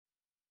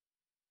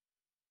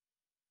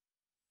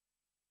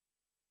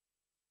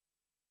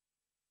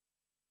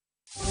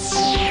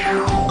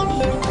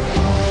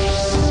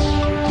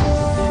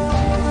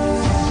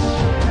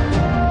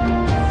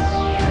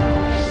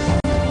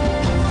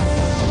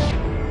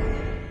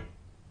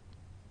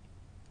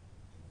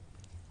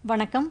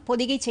வணக்கம்.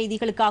 பொதிகை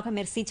செய்திகளுக்காக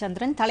மெர்சி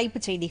சந்திரன்.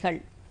 தலைப்புச் செய்திகள்.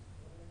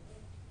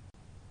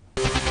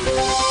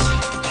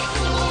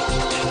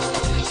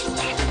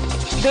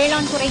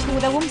 வேளாண் துறைக்கு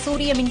உதவும்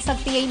சூரிய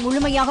மின்சக்தியை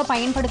முழுமையாக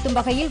பயன்படுத்தும்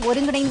வகையில்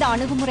ஒருங்கிணைந்த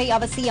அணுகுமுறை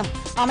அவசியம்.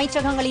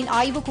 அமைச்சகங்களின்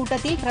ஆய்வுக்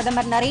கூட்டத்தில்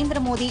பிரதமர்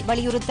நரேந்திர மோடி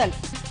வலியுறுத்தல்.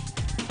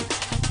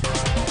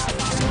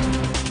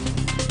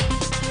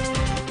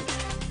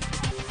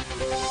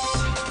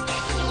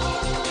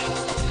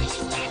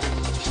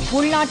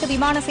 உள்நாட்டு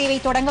விமான சேவை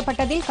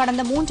தொடங்கப்பட்டதில்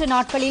கடந்த 3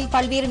 நாட்களில்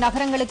பல்வேறு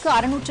நகரங்களுக்கு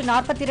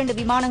 642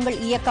 விமானங்கள்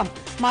இயக்கம்.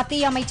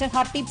 மத்திய அமைச்சர்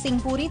ஹர்தீப் சிங்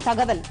பூரி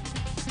தகவல்.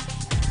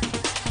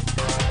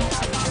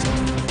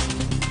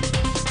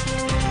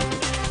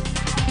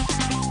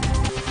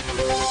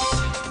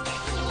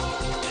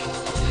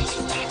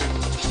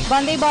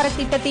 வந்தே பாரத்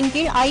திட்டத்தின்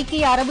கீழ்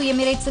ஐக்கிய அரபு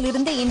எமிரேட்ஸில்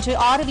இருந்து இன்று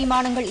 6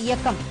 விமானங்கள்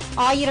இயக்கம்.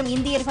 1000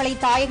 இந்தியர்களை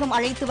தாயகம்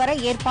அழைத்து வர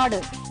ஏற்பாடு.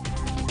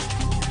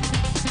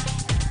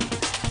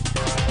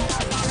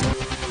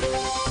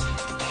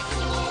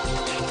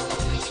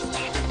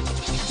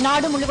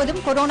 நாடு முழுவதும்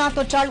கொரோனா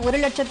தொற்றால்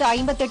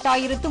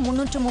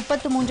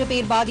 1,58,333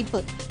 பேர் பாதிப்பு.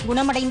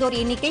 குணமடைந்தோர்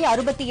எண்ணிக்கை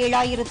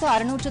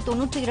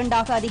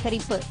 67,692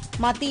 அதிகரிப்பு.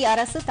 மத்திய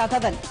அரசு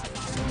தகவல்.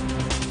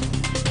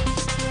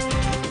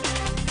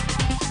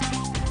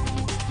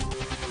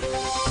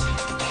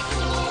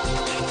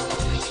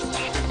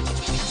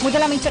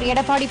 முதலமைச்சர்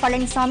எடப்பாடி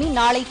பழனிசாமி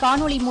நாளை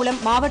காணொலி மூலம்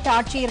மாவட்ட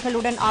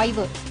ஆட்சியர்களுடன்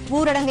ஆய்வு.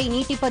 ஊரடங்கை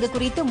நீட்டிப்பது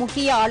குறித்து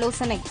முக்கிய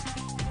ஆலோசனை.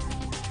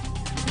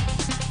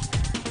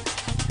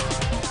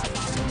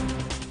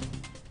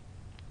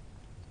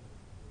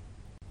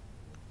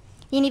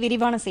 இனி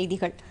விரிவான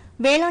செய்திகள்.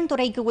 வேளாண்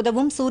துறைக்கு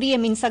உதவும் சூரிய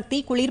மின்சக்தி,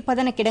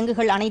 குளிர்பதன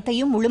கிடங்குகள்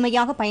அனைத்தையும்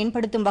முழுமையாக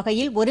பயன்படுத்தும்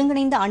வகையில்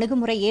ஒருங்கிணைந்த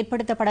அணுகுமுறை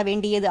ஏற்படுத்தப்பட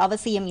வேண்டியது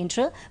அவசியம்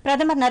என்று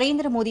பிரதமர்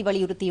நரேந்திர மோடி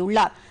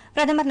வலியுறுத்தியுள்ளார்.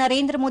 பிரதமர்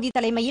நரேந்திர மோடி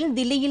தலைமையில்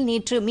தில்லியில்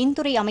நேற்று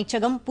மின்துறை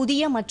அமைச்சகம்,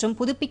 புதிய மற்றும்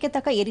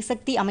புதுப்பிக்கத்தக்க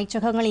எரிசக்தி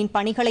அமைச்சகங்களின்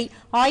பணிகளை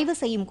ஆய்வு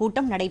செய்யும்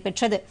கூட்டம்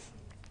நடைபெற்றது.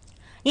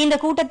 இந்த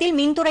கூட்டத்தில்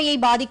மின்துறையை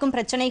பாதிக்கும்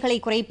பிரச்சினைகளை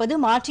குறைப்பது,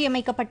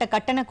 மாற்றியமைக்கப்பட்ட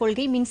கட்டணக்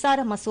கொள்கை,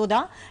 மின்சார மசோதா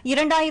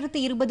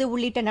 2020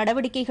 உள்ளிட்ட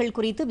நடவடிக்கைகள்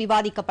குறித்து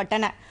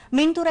விவாதிக்கப்பட்டன.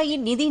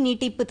 மின்துறையின் நிதி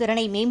நீட்டிப்பு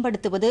திறனை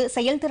மேம்படுத்துவது,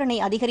 செயல்திறனை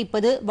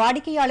அதிகரிப்பது,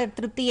 வாடிக்கையாளர்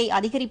திருப்தியை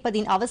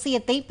அதிகரிப்பதின்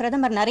அவசியத்தை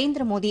பிரதமர்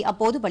நரேந்திர மோடி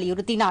அப்போது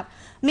வலியுறுத்தினார்.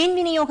 மின்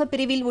விநியோக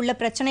பிரிவில் உள்ள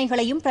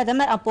பிரச்சினைகளையும்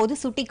பிரதமர் அப்போது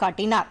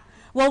சுட்டிக்காட்டினார்.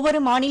 ஒவ்வொரு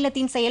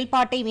மாநிலத்தின்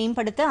செயல்பாட்டை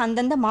மேம்படுத்த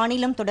அந்தந்த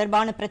மாநிலம்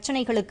தொடர்பான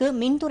பிரச்சினைகளுக்கு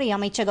மின்துறை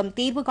அமைச்சகம்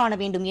தீர்வு காண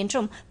வேண்டும்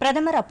என்றும்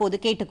பிரதமர் அப்போது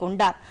கேட்டுக்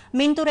கொண்டார்.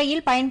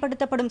 மின்துறையில்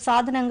பயன்படுத்தப்படும்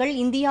சாதனங்கள்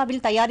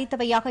இந்தியாவில்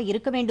தயாரித்தவையாக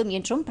இருக்க வேண்டும்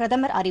என்றும்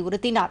பிரதமர்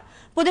அறிவுறுத்தினார்.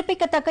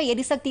 புதுப்பிக்கத்தக்க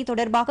எரிசக்தி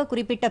தொடர்பாக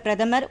குறிப்பிட்ட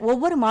பிரதமர்,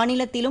 ஒவ்வொரு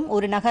மாநிலத்திலும்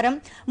ஒரு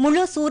நகரம்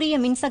முழு சூரிய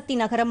மின்சக்தி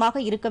நகரமாக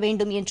இருக்க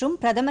வேண்டும் என்றும்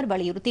பிரதமர்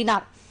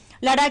வலியுறுத்தினார்.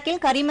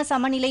 லடாக்கில் கரிம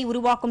சமநிலை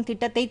உருவாக்கும்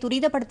திட்டத்தை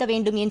துரிதப்படுத்த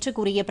வேண்டும் என்று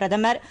கூறிய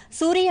பிரதமர்,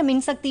 சூரிய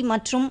மின்சக்தி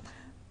மற்றும்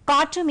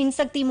காற்று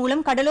மின்சக்தி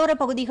மூலம் கடலோர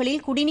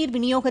பகுதிகளில் குடிநீர்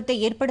விநியோகத்தை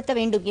ஏற்படுத்த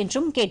வேண்டும்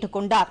என்றும் கேட்டுக்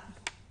கொண்டார்.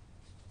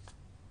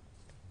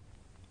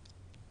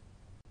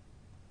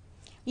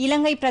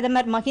 இலங்கை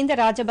பிரதமர் மஹிந்த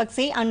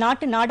ராஜபக்சே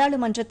அந்நாட்டு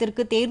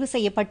நாடாளுமன்றத்திற்கு தேர்வு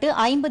செய்யப்பட்டு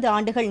 50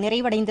 ஆண்டுகள்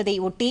நிறைவடைந்ததை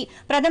ஒட்டி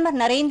பிரதமர்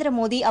நரேந்திர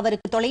மோடி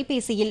அவருக்கு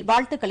தொலைபேசியில்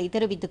வாழ்த்துக்களை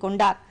தெரிவித்துக்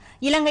கொண்டார்.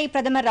 இலங்கை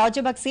பிரதமர்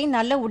ராஜபக்சே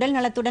நல்ல உடல்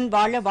நலத்துடன்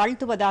வாழ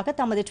வாழ்த்துவதாக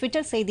தமது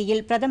டுவிட்டர்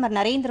செய்தியில் பிரதமர்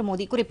நரேந்திர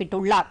மோடி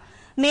குறிப்பிட்டுள்ளார்.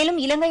 மேலும்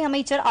இலங்கை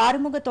அமைச்சர்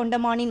ஆறுமுக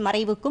தொண்டமானின்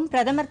மறைவுக்கும்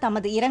பிரதமர்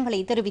தமது இரங்கலை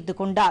தெரிவித்துக்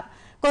கொண்டார்.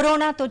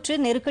 கொரோனா தொற்று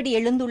நெருக்கடி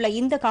எழுந்துள்ள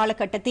இந்த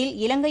காலகட்டத்தில்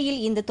இலங்கையில்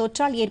இந்த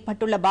தொற்றால்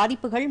ஏற்பட்டுள்ள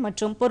பாதிப்புகள்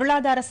மற்றும்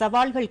பொருளாதார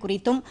சவால்கள்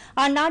குறித்தும்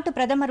அந்நாட்டு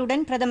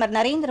பிரதமருடன் பிரதமர்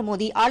நரேந்திர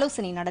மோடி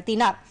ஆலோசனை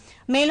நடத்தினார்.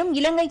 மேலும்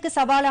இலங்கைக்கு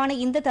சவாலான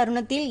இந்த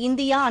தருணத்தில்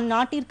இந்தியா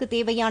அந்நாட்டிற்கு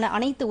தேவையான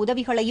அனைத்து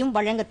உதவிகளையும்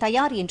வழங்க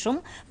தயார்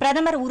என்றும்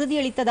பிரதமர்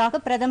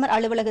உறுதியளித்ததாக பிரதமர்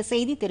அலுவலக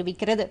செய்தி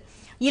தெரிவிக்கிறது.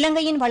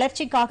 இலங்கையின்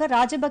வளர்ச்சிக்காக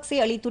ராஜபக்சே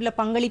அளித்துள்ள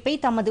பங்களிப்பை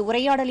தமது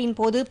உரையாடலின்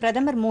போது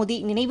பிரதமர் மோடி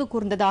நினைவு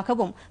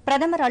கூர்ந்ததாகவும்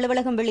பிரதமர்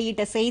அலுவலகம்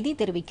வெளியிட்ட செய்தி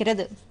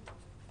தெரிவிக்கிறது.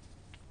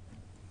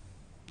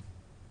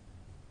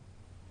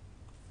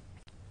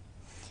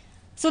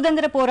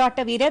 சுதந்திர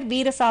போராட்ட வீரர்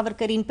வீர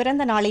சாவர்கரின்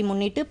பிறந்த நாளை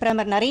முன்னிட்டு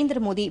பிரதமர் நரேந்திர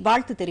மோடி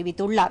வாழ்த்து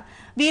தெரிவித்துள்ளார்.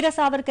 வீர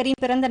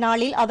சாவர்கரின் பிறந்த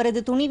நாளில்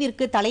அவரது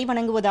துணிவிற்கு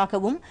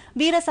தலைவணங்குவதாகவும்,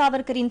 வீர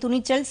சாவர்கரின்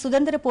துணிச்சல்,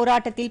 சுதந்திர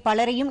போராட்டத்தில்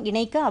பலரையும்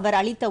இணைக்க அவர்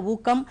அளித்த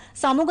ஊக்கம்,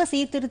 சமூக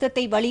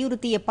சீர்திருத்தத்தை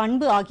வலியுறுத்திய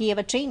பண்பு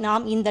ஆகியவற்றை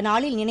நாம் இந்த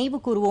நாளில் நினைவு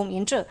கூறுவோம்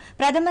என்று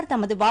பிரதமர்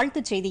தமது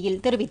வாழ்த்துச்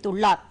செய்தியில்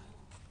தெரிவித்துள்ளார்.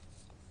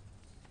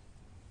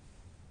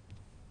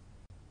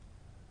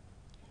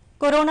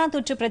 கொரோனா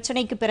தொற்று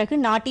பிரச்சினைக்கு பிறகு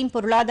நாட்டின்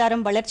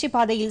பொருளாதாரம் வளர்ச்சி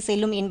பாதையில்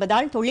செல்லும்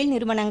என்பதால் தொழில்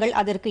நிறுவனங்கள்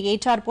அதற்கு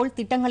ஏற்றாற்போல்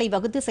திட்டங்களை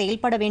வகுத்து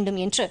செயல்பட வேண்டும்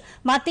என்று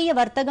மத்திய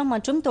வர்த்தகம்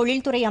மற்றும்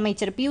தொழில்துறை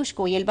அமைச்சர் பியூஷ்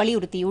கோயல்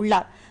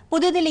வலியுறுத்தியுள்ளார்.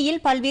 புதுதில்லியில்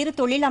பல்வேறு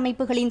தொழில்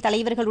அமைப்புகளின்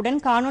தலைவர்களுடன்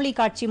காணொலி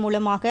காட்சி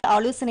மூலமாக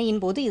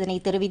ஆலோசனையின் போது இதனை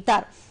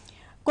தெரிவித்தார்.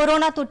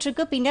 கொரோனா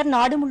தொற்றுக்கு பின்னர்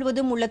நாடு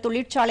முழுவதும் உள்ள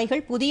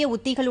தொழிற்சாலைகள் புதிய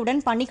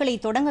உத்திகளுடன் பணிகளை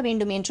தொடங்க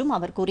வேண்டும் என்றும்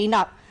அவர்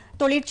கூறினார்.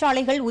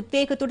 தொழிற்சாலைகள்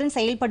உத்வேகத்துடன்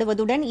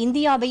செயல்படுவதுடன்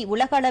இந்தியாவை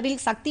உலக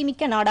அளவில்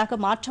சக்திமிக்க நாடாக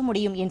மாற்ற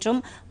முடியும் என்றும்,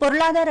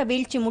 பொருளாதார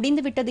வீழ்ச்சி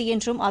முடிந்துவிட்டது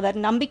என்றும் அவர்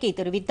நம்பிக்கை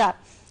தெரிவித்தார்.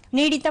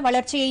 நீடித்த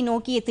வளர்ச்சியை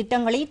நோக்கிய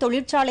திட்டங்களை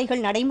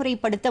தொழிற்சாலைகள்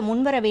நடைமுறைப்படுத்த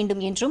முன்வர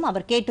வேண்டும் என்றும்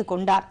அவர் கேட்டுக்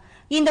கொண்டார்.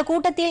 இந்த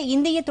கூட்டத்தில்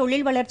இந்திய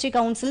தொழில் வளர்ச்சி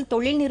கவுன்சில்,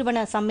 தொழில்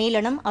நிறுவன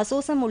சம்மேளனம்,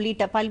 அசோசம்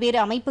உள்ளிட்ட பல்வேறு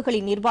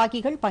அமைப்புகளின்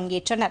நிர்வாகிகள்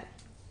பங்கேற்றனர்.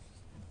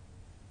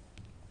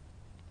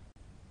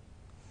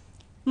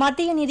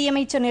 மத்திய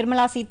நிதியமைச்சர்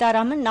நிர்மலா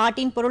சீதாராமன்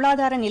நாட்டின்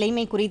பொருளாதார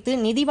நிலைமை குறித்து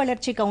நிதி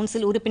வளர்ச்சி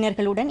கவுன்சில்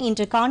உறுப்பினர்களுடன்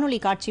இன்று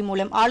காணொலி காட்சி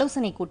மூலம்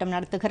ஆலோசனைக் கூட்டம்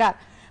நடத்துகிறார்.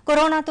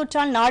 கொரோனா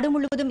தொற்றால் நாடு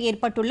முழுவதும்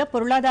ஏற்பட்டுள்ள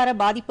பொருளாதார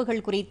பாதிப்புகள்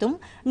குறித்தும்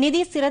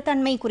நிதி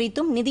ஸ்திரத்தன்மை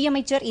குறித்தும்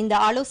நிதியமைச்சர் இந்த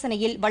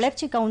ஆலோசனையில்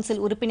வளர்ச்சி கவுன்சில்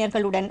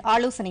உறுப்பினர்களுடன்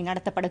ஆலோசனை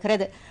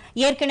நடத்தப்படுகிறது.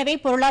 ஏற்கனவே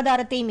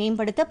பொருளாதாரத்தை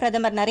மேம்படுத்த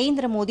பிரதமர்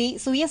நரேந்திர மோடி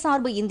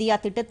சுயசார்பு இந்தியா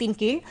திட்டத்தின்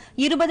கீழ்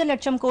 20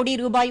 லட்சம் கோடி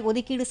ரூபாய்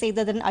ஒதுக்கீடு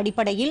செய்ததன்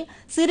அடிப்படையில்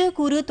சிறு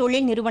குறு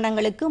தொழில்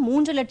நிறுவனங்களுக்கு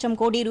 3 லட்சம்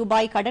கோடி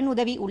ரூபாய்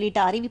கடனுதவி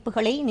உள்ளிட்ட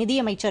அறிவிப்புகளை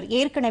நிதியமைச்சர்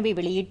ஏற்கனவே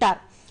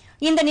வெளியிட்டார்.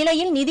 இந்த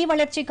நிலையில் நிதி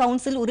வளர்ச்சி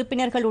கவுன்சில்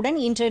உறுப்பினர்களுடன்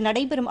இன்று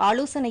நடைபெறும்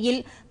ஆலோசனையில்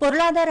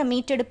பொருளாதார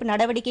மீட்டெடுப்பு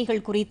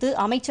நடவடிக்கைகள் குறித்து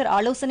அமைச்சர்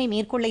ஆலோசனை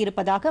மேற்கொள்ள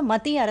இருப்பதாக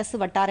மத்திய அரசு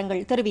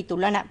வட்டாரங்கள்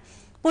தெரிவித்துள்ளன.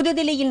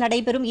 புதுதில்லியில்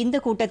நடைபெறும் இந்த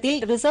கூட்டத்தில்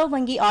ரிசர்வ்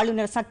வங்கி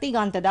ஆளுநர்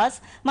சக்திகாந்த தாஸ்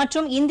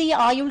மற்றும்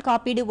இந்திய ஆயுள்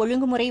காப்பீடு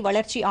ஒழுங்குமுறை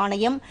வளர்ச்சி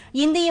ஆணையம்,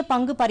 இந்திய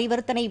பங்கு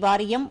பரிவர்த்தனை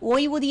வாரியம்,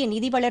 ஓய்வூதிய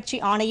நிதி வளர்ச்சி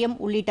ஆணையம்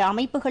உள்ளிட்ட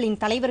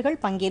அமைப்புகளின்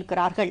தலைவர்கள்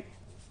பங்கேற்கிறார்கள்.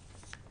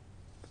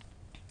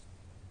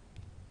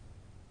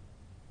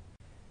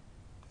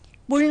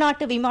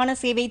 உள்நாட்டு விமான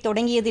சேவை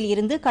தொடங்கியதில்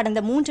இருந்து கடந்த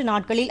 3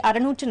 நாட்களில்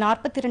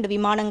 642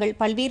 விமானங்கள்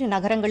பல்வேறு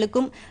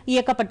நகரங்களுக்கும்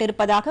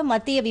இயக்கப்பட்டிருப்பதாக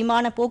மத்திய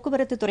விமான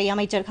போக்குவரத்துத்துறை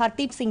அமைச்சர்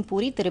ஹர்தீப் சிங்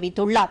பூரி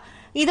தெரிவித்துள்ளார்.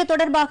 இது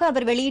தொடர்பாக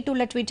அவர்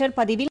வெளியிட்டுள்ள டுவிட்டர்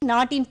பதிவில்,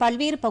 நாட்டின்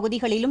பல்வேறு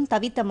பகுதிகளிலும்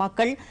தவித்த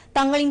மக்கள்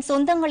தங்களின்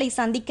சொந்தங்களை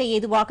சந்திக்க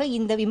ஏதுவாக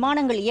இந்த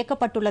விமானங்கள்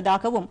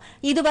இயக்கப்பட்டுள்ளதாகவும்,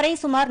 இதுவரை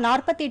சுமார்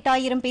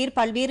 48,000 பேர்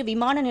பல்வேறு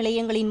விமான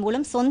நிலையங்களின்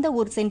மூலம் சொந்த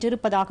ஊர்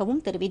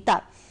சென்றிருப்பதாகவும்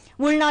தெரிவித்தார்.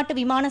 உள்நாட்டு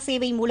விமான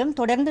சேவை மூலம்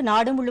தொடர்ந்து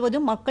நாடு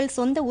முழுவதும் மக்கள்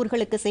சொந்த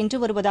ஊர்களுக்கு சென்று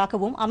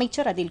வருவதாகவும்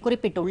அமைச்சர் அதில்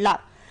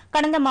குறிப்பிட்டுள்ளார்.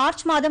 கடந்த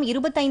மார்ச் மாதம்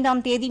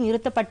 25ஆம் தேதி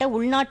நிறுத்தப்பட்ட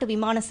உள்நாட்டு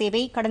விமான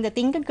சேவை கடந்த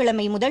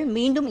திங்கட்கிழமை முதல்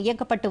மீண்டும்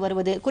இயக்கப்பட்டு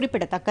வருவது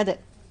குறிப்பிடத்தக்கது.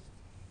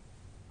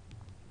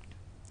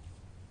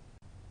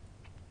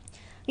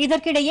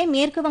 இதற்கிடையே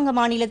மேற்குவங்க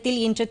மாநிலத்தில்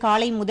இன்று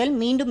காலை முதல்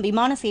மீண்டும்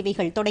விமான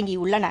சேவைகள்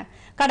தொடங்கியுள்ளன.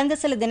 கடந்த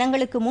சில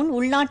தினங்களுக்கு முன்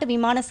உள்நாட்டு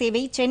விமான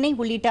சேவை சென்னை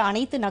உள்ளிட்ட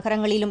அனைத்து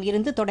நகரங்களிலும்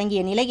இருந்து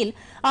தொடங்கிய நிலையில்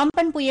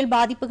அம்பன் புயல்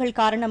பாதிப்புகள்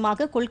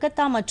காரணமாக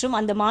கொல்கத்தா மற்றும்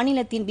அந்த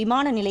மாநிலத்தின்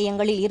விமான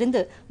நிலையங்களில்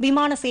இருந்து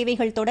விமான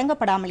சேவைகள்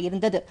தொடங்கப்படாமல்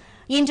இருந்தது.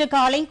 இன்று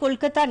காலை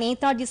கொல்கத்தா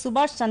நேதாஜி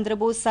சுபாஷ்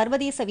சந்திரபோஸ்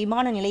சர்வதேச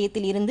விமான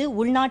நிலையத்தில் இருந்து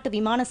உள்நாட்டு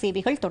விமான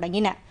சேவைகள்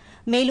தொடங்கின.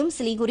 மேலும்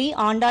சிலிகுரி,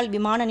 ஆண்டாள்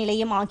விமான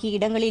நிலையம் ஆகிய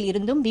இடங்களில்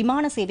இருந்தும்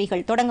விமான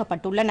சேவைகள்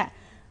தொடங்கப்பட்டுள்ளன.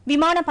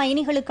 விமான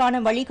பயணிகளுக்கான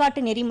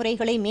வழிகாட்டு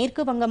நெறிமுறைகளை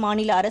மேற்கு வங்க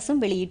மாநில அரசும்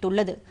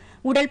வெளியிட்டுள்ளது.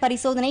 உடல்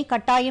பரிசோதனை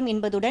கட்டாயம்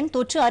என்பதுடன்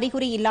தொற்று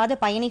அறிகுறி இல்லாத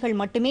பயணிகள்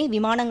மட்டுமே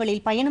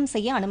விமானங்களில் பயணம்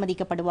செய்ய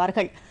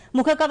அனுமதிக்கப்படுவார்கள்.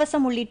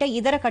 முகக்கவசம் உள்ளிட்ட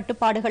இதர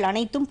கட்டுப்பாடுகள்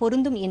அனைத்தும்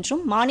பொருந்தும்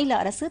என்றும் மாநில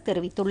அரசு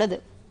தெரிவித்துள்ளது.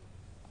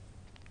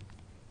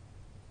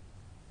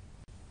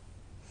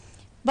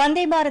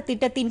 வந்தே பாரத்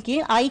திட்டத்தின்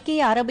கீழ்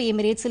ஐக்கிய அரபு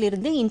எமிரேட்ஸில்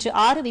இருந்து இன்று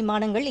 6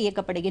 விமானங்கள்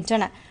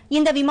இயக்கப்படுகின்றன.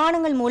 இந்த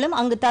விமானங்கள் மூலம்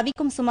அங்கு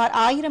தவிக்கும் சுமார்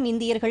 1000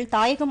 இந்தியர்கள்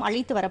தாயகம்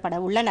அழைத்து வரப்பட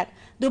உள்ளனர்.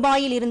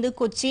 துபாயில் இருந்து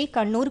கொச்சி,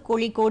 கண்ணூர்,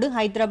 கோழிக்கோடு,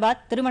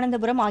 ஹைதராபாத்,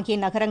 திருவனந்தபுரம் ஆகிய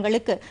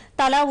நகரங்களுக்கு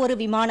தலா ஒரு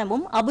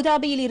விமானமும்,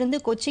 அபுதாபியில் இருந்து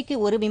கொச்சிக்கு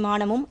ஒரு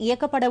விமானமும்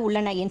இயக்கப்பட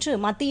உள்ளன என்று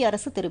மத்திய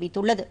அரசு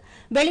தெரிவித்துள்ளது.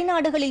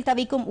 வெளிநாடுகளில்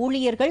தவிக்கும்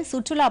ஊழியர்கள்,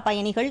 சுற்றுலா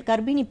பயணிகள்,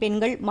 கர்ப்பிணி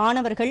பெண்கள்,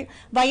 மாணவர்கள்,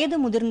 வயது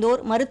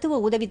முதிர்ந்தோர்,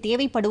 மருத்துவ உதவி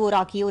தேவைப்படுவோர்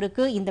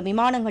ஆகியோருக்கு இந்த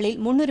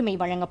விமானங்களில் முன்னுரிமை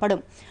வழங்கப்படும்.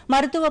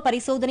 மருத்துவ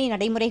பரிசோதனை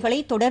நடைமுறைகளை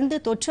தொடர்ந்து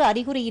தொற்று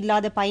அறிகுறி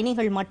இல்லாத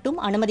பயணிகள் மட்டும்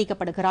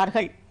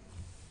அனுமதிக்கப்படுகிறார்கள்.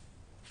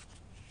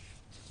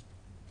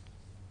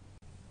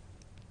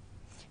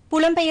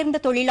 புலம்பெயர்ந்த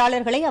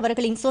தொழிலாளர்களை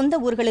அவர்களின் சொந்த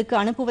ஊர்களுக்கு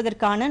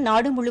அனுப்புவதற்கான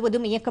நாடு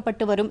முழுவதும்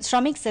இயக்கப்பட்டு வரும்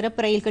ஸ்ரமிக்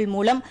சிறப்பு ரயில்கள்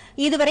மூலம்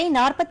இதுவரை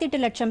 48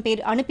 லட்சம்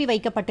பேர் அனுப்பி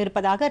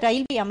வைக்கப்பட்டிருப்பதாக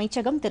ரயில்வே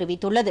அமைச்சகம்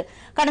தெரிவித்துள்ளது.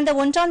 கடந்த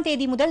 1ஆம்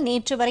தேதி முதல்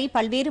நேற்று வரை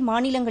பல்வேறு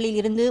மாநிலங்களில்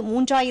இருந்து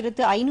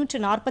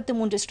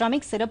 3543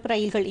 ஸ்ரமிக் சிறப்பு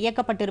ரயில்கள்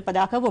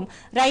இயக்கப்பட்டிருப்பதாகவும்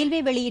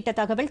ரயில்வே வெளியிட்ட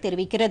தகவல்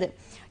தெரிவிக்கிறது.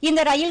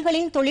 இந்த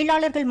ரயில்களில்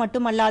தொழிலாளர்கள்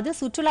மட்டுமல்லாது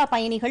சுற்றுலா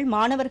பயணிகள்,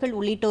 மாணவர்கள்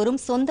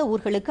உள்ளிட்டோரும் சொந்த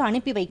ஊர்களுக்கு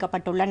அனுப்பி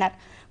வைக்கப்பட்டுள்ளனர்.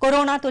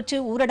 கொரோனா தொற்று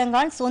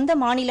ஊரடங்கால் சொந்த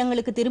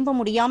மாநிலங்களுக்கு திரும்ப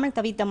முடியாமல்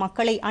தவித்த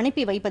மக்களை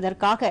அனுப்பி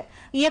வைப்பதற்காக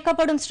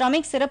இயக்கப்படும்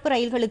ஸ்ரமிக் சிறப்பு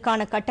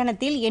ரயில்களுக்கான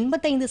கட்டணத்தில்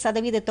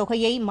 85%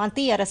 தொகையை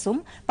மத்திய அரசும்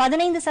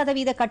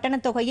 15%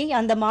 கட்டணத் தொகையை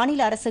அந்த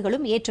மாநில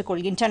அரசுகளும்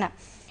ஏற்றுக்கொள்கின்றன.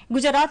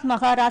 குஜராத்,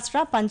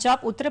 மகாராஷ்டிரா,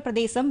 பஞ்சாப்,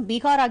 உத்தரப்பிரதேசம்,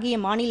 பீகார் ஆகிய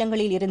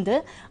மாநிலங்களில் இருந்து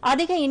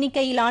அதிக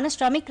எண்ணிக்கையிலான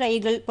ஸ்ரமிக்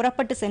ரயில்கள்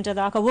புறப்பட்டு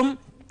சென்றதாகவும்,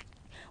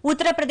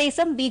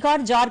 உத்தரப்பிரதேசம்,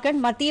 பீகார்,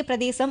 ஜார்க்கண்ட், மத்திய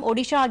பிரதேசம்,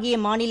 ஒடிஷா ஆகிய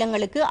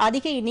மாநிலங்களுக்கு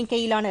அதிக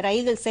எண்ணிக்கையிலான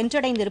ரயில்கள்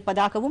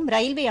சென்றடைந்திருப்பதாகவும்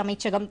ரயில்வே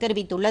அமைச்சகம்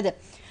தெரிவித்துள்ளது.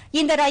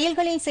 இந்த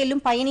ரயில்களில்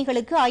செல்லும்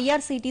பயணிகளுக்கு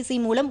IRCTC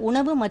மூலம்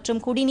உணவு மற்றும்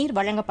குடிநீர்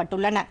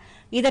வழங்கப்பட்டுள்ளன.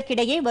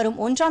 இதற்கிடையே வரும்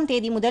 1ஆம்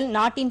தேதி முதல்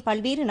நாட்டின்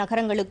பல்வேறு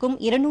நகரங்களுக்கும்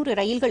 200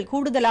 ரயில்கள்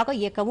கூடுதலாக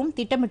இயக்கவும்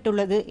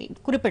திட்டமிட்டுள்ளது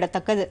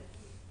குறிப்பிடத்தக்கது.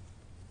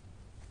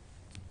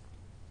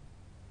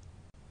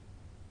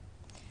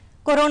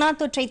 கொரோனா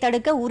தொற்றை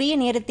தடுக்க உரிய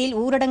நேரத்தில்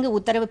ஊரடங்கு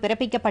உத்தரவு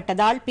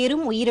பிறப்பிக்கப்பட்டதால்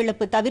பெரும்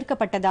உயிரிழப்பு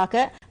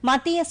தவிர்க்கப்பட்டதாக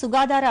மத்திய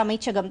சுகாதார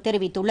அமைச்சகம்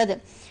தெரிவித்துள்ளது.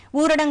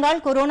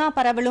 ஊரடங்கால் கொரோனா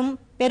பரவலும்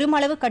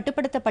பெருமளவு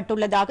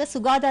கட்டுப்படுத்தப்பட்டுள்ளதாக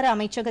சுகாதார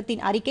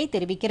அமைச்சகத்தின் அறிக்கை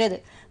தெரிவிக்கிறது.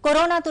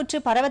 கொரோனா தொற்று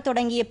பரவத்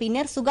தொடங்கிய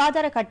பின்னர்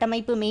சுகாதார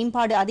கட்டமைப்பு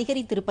மேம்பாடு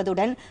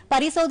அதிகரித்திருப்பதுடன்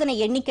பரிசோதனை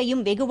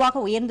எண்ணிக்கையும் வெகுவாக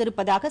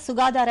உயர்ந்திருப்பதாக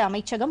சுகாதார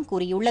அமைச்சகம்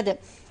கூறியுள்ளது.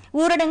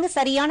 ஊரடங்கு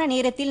சரியான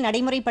நேரத்தில்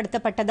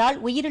நடைமுறைப்படுத்தப்பட்டதால்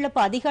உயிரிழப்பு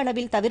அதிக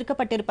அளவில்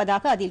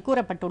தவிர்க்கப்பட்டிருப்பதாக அதில்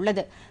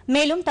கூறப்பட்டுள்ளது.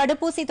 மேலும்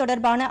தடுப்பூசி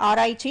தொடர்பான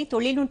ஆராய்ச்சி,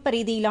 தொழில்நுட்ப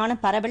ரீதியிலான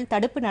பரவல்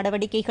தடுப்பு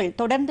நடவடிக்கைகள்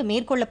தொடர்ந்து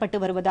மேற்கொள்ளப்பட்டு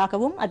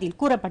வருவதாகவும் அதில்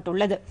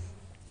கூறப்பட்டுள்ளது.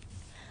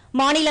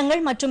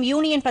 மாநிலங்கள் மற்றும்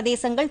யூனியன்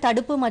பிரதேசங்கள்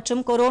தடுப்பு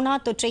மற்றும் கொரோனா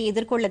தொற்றை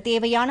எதிர்கொள்ள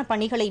தேவையான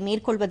பணிகளை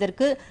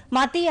மேற்கொள்வதற்கு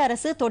மத்திய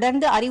அரசு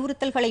தொடர்ந்து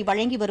அறிவுறுத்தல்களை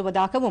வழங்கி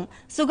வருவதாகவும்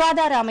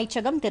சுகாதார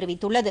அமைச்சகம்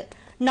தெரிவித்துள்ளது.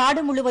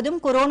 நாடு முழுவதும்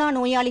கொரோனா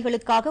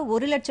நோயாளிகளுக்காக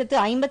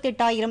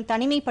 1,58,000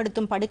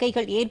 தனிமைப்படுத்தும்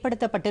படுக்கைகள்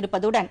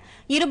ஏற்படுத்தப்பட்டிருப்பதுடன்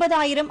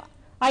 20,000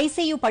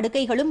 ஐசியு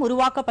படுக்கைகளும்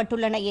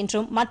உருவாக்கப்பட்டுள்ளன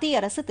என்றும்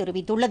மத்திய அரசு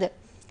தெரிவித்துள்ளது.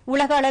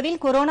 உலக அளவில்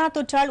கொரோனா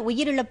தொற்றால்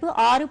உயிரிழப்பு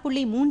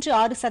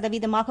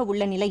 6.36%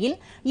 உள்ள நிலையில்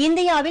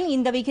இந்தியாவில்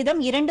இந்த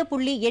விகிதம்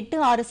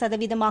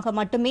 2.86%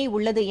 மட்டுமே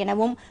உள்ளது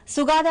எனவும்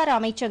சுகாதார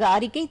அமைச்சக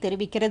அறிக்கை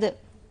தெரிவிக்கிறது.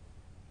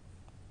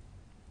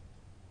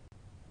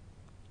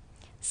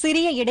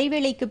 சிறிய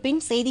இடைவேளைக்கு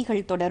பின்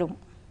செய்திகள் தொடரும்.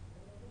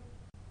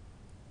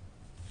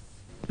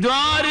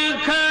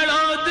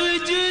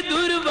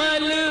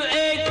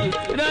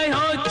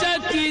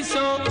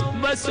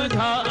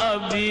 वसुधा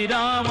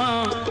अभिरामा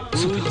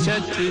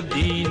पूछत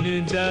दीन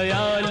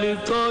दयाल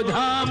को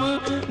धाम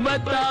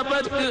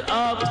बतावत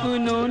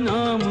आपनो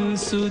नाम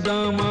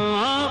सुदामा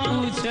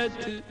पूछत.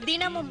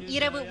 தினமும்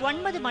இரவு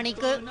 9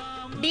 மணிக்கு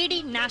டிடி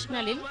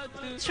நேஷனலில்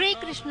ஸ்ரீ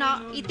கிருஷ்ணா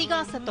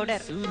இதிகாச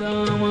தொடர்.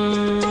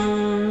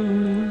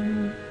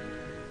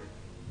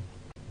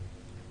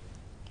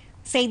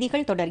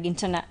 செய்திகள்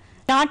தொடர்கின்றன.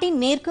 நாட்டின்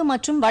மேற்கு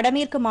மற்றும்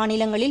வடமேற்கு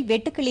மாநிலங்களில்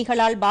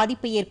வெட்டுக்கிளிகளால்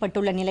பாதிப்பு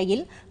ஏற்பட்டுள்ள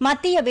நிலையில்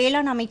மத்திய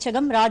வேளாண்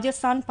அமைச்சகம்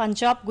ராஜஸ்தான்,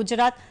 பஞ்சாப்,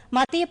 குஜராத்,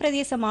 மத்திய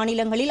பிரதேச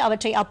மாநிலங்களில்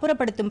அவற்றை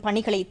அப்புறப்படுத்தும்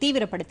பணிகளை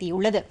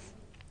தீவிரப்படுத்தியுள்ளது.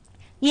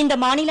 இந்த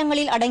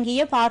மாநிலங்களில்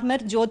அடங்கிய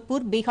பார்மர்,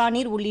 ஜோத்பூர்,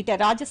 பிகானீர் உள்ளிட்ட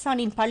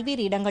ராஜஸ்தானின்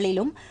பல்வேறு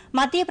இடங்களிலும்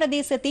மத்திய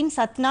பிரதேசத்தின்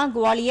சத்னா,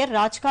 குவாலியர்,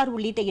 ராஜ்கார்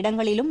உள்ளிட்ட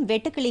இடங்களிலும்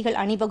வெட்டுக்கிளிகள்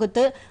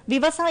அணிவகுத்து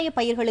விவசாய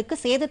பயிர்களுக்கு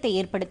சேதத்தை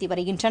ஏற்படுத்தி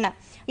வருகின்றன.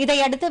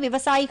 இதையடுத்து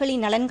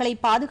விவசாயிகளின் நலன்களை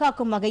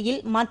பாதுகாக்கும் வகையில்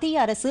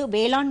மத்திய அரசு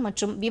வேளாண்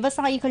மற்றும்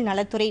விவசாயிகள்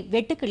நலத்துறை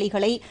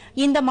வெட்டுக்கிளிகளை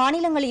இந்த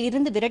மாநிலங்களில்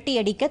இருந்து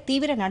விரட்டியடிக்க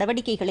தீவிர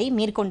நடவடிக்கைகளை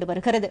மேற்கொண்டு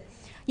வருகிறது.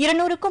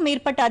 200க்கும்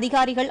மேற்பட்ட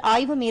அதிகாரிகள்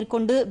ஆய்வு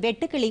மேற்கொண்டு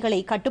வெட்டுக்கிளிகளை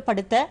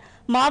கட்டுப்படுத்த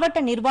மாவட்ட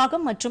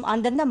நிர்வாகம் மற்றும்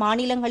அந்தந்த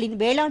மாநிலங்களின்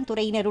வேளாண்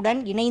துறையினருடன்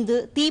இணைந்து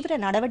தீவிர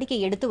நடவடிக்கை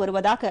எடுத்து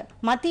வருவதாக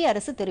மத்திய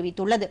அரசு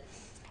தெரிவித்துள்ளது.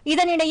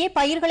 இதனிடையே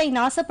பயிர்களை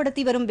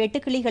நாசப்படுத்தி வரும்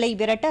வெட்டுக்கிளிகளை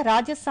விரட்ட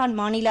ராஜஸ்தான்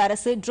மாநில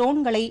அரசு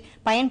ட்ரோன்களை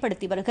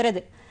பயன்படுத்தி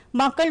வருகிறது.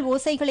 மக்கள்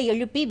ஓசைகளை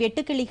எழுப்பி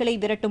வெட்டுக்கிளிகளை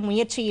விரட்டும்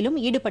முயற்சியிலும்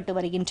ஈடுபட்டு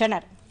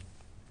வருகின்றனர்.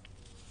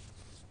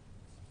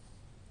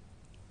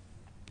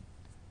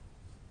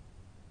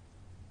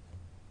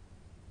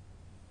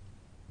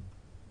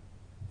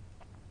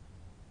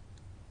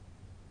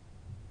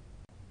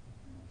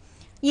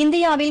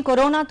 இந்தியாவில்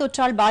கொரோனா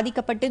தொற்றால்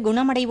பாதிக்கப்பட்டு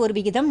குணமடைவோர்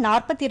விகிதம்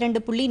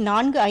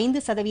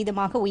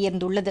 42.45%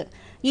 உயர்ந்துள்ளது.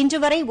 இன்று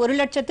வரை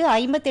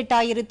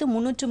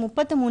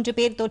 1,58,333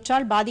 பேர்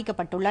தொற்றால்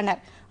பாதிக்கப்பட்டுள்ளனர்.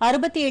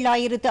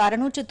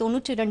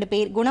 67,692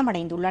 பேர்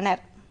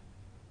குணமடைந்துள்ளனர்.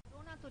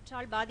 கொரோனா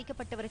தொற்றால்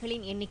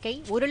பாதிக்கப்பட்டவர்களின் எண்ணிக்கை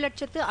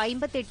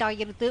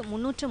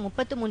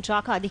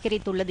 1,58,333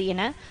 அதிகரித்துள்ளது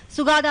என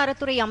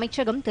சுகாதாரத்துறை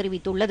அமைச்சகம்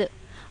தெரிவித்துள்ளது.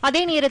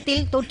 அதே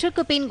நேரத்தில்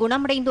தொற்றுக்கு பின்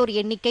குணமடைந்தோர்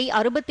எண்ணிக்கை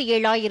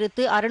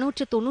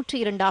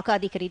 67,692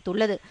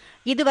 அதிகரித்துள்ளது.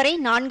 இதுவரை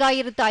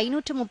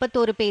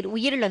 4,531 பேர்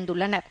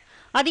உயிரிழந்துள்ளனர்.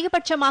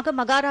 அதிகபட்சமாக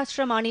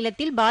மகாராஷ்டிரா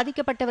மாநிலத்தில்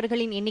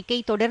பாதிக்கப்பட்டவர்களின் எண்ணிக்கை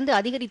தொடர்ந்து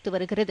அதிகரித்து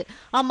வருகிறது.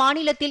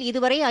 அம்மாநிலத்தில்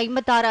இதுவரை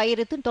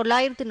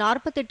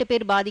 56,948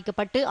 பேர்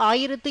பாதிக்கப்பட்டு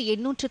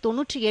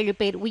 1,897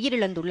 பேர்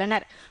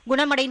உயிரிழந்துள்ளனர்.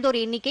 குணமடைந்தோர்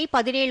எண்ணிக்கை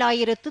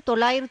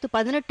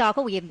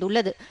 17,918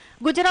 உயர்ந்துள்ளது.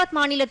 குஜராத்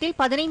மாநிலத்தில்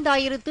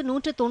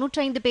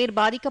 15,195 பேர்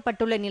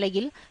பாதிக்கப்பட்டுள்ள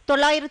நிலையில்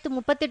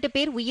 938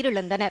 பேர்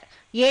உயிரிழந்தனர்.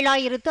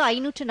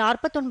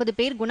 7,549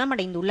 பேர்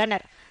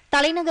குணமடைந்துள்ளனர்.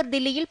 தலைநகர்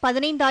தில்லியில்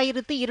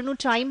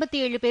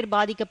 15,257 பேர்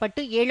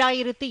பாதிக்கப்பட்டு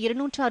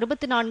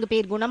 7,264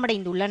 பேர்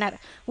குணமடைந்துள்ளனர்.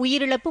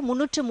 உயிரிழப்பு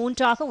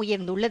 303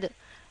 உயர்ந்துள்ளது.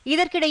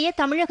 இதற்கிடையே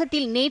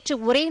தமிழகத்தில் நேற்று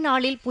ஒரே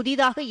நாளில்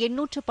புதிதாக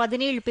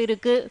 817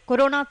 பேருக்கு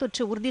கொரோனா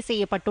தொற்று உறுதி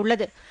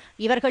செய்யப்பட்டுள்ளது.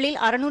 இவர்களில்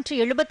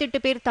 678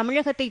 பேர்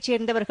தமிழகத்தைச்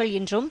சேர்ந்தவர்கள்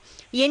என்றும்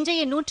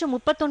எஞ்சிய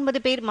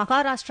 139 பேர்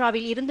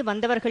மகாராஷ்டிராவில் இருந்து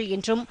வந்தவர்கள்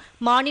என்றும்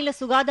மாநில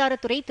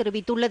சுகாதாரத்துறை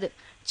தெரிவித்துள்ளது.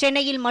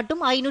 சென்னையில்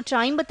மட்டும்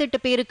 558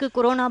 பேருக்கு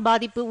கொரோனா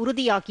பாதிப்பு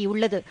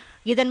உறுதியாகியுள்ளது.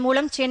 இதன்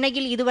மூலம்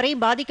சென்னையில் இதுவரை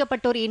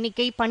பாதிக்கப்பட்டோர்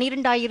எண்ணிக்கை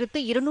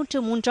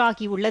 12,203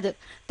 ஆகியுள்ளது.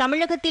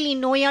 தமிழகத்தில்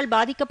இந்நோயால்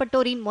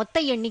பாதிக்கப்பட்டோரின் மொத்த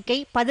எண்ணிக்கை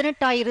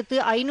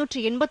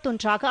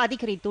 18,581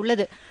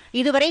 அதிகரித்துள்ளது.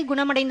 இதுவரை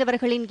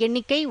குணமடைந்தவர்களின்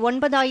எண்ணிக்கை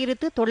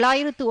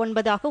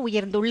 9,909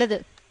 உயர்ந்துள்ளது.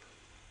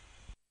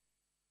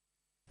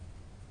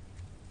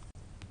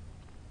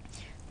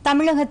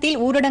 தமிழகத்தில்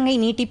ஊரடங்கை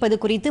நீட்டிப்பது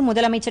குறித்து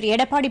முதலமைச்சர்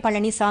எடப்பாடி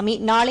பழனிசாமி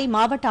நாளை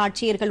மாவட்ட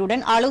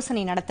ஆட்சியர்களுடன்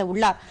ஆலோசனை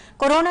நடத்தவுள்ளார்.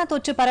 கொரோனா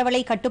தொற்று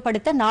பரவலை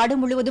கட்டுப்படுத்த நாடு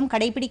முழுவதும்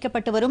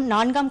கடைபிடிக்கப்பட்டு வரும்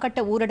 4ஆம்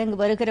கட்ட ஊரடங்கு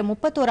வருகிற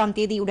 31ஆம்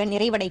தேதியுடன்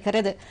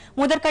நிறைவடைகிறது.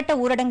 முதற்கட்ட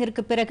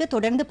ஊரடங்கிற்கு பிறகு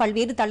தொடர்ந்து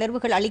பல்வேறு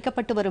தளர்வுகள்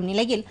அளிக்கப்பட்டு வரும்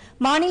நிலையில்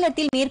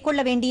மாநிலத்தில்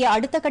மேற்கொள்ள வேண்டிய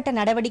அடுத்த கட்ட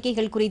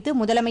நடவடிக்கைகள் குறித்து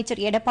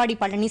முதலமைச்சர் எடப்பாடி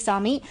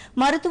பழனிசாமி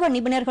மருத்துவ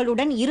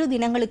நிபுணர்களுடன் 2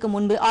 தினங்களுக்கு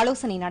முன்பு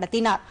ஆலோசனை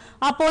நடத்தினார்.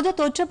 அப்போது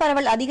தொற்று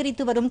பரவல்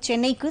அதிகரித்து வரும்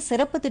சென்னைக்கு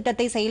சிறப்பு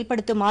திட்டத்தை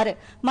செயல்படுத்தும்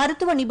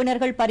மருத்துவ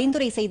நிபுணர்கள்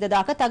பரிந்துரை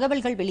செய்ததாக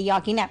தகவல்கள்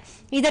வெளியாகின.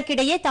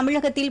 இதற்கிடையே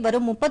தமிழகத்தில்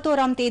வரும்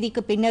 31ஆம்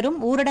தேதிக்கு பின்னரும்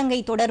ஊரடங்கை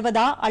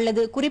தொடர்வதா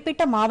அல்லது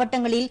குறிப்பிட்ட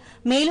மாவட்டங்களில்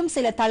மேலும்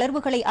சில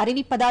தளர்வுகளை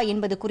அறிவிப்பதா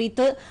என்பது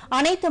குறித்து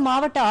அனைத்து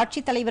மாவட்ட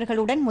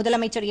ஆட்சித்தலைவர்களுடன்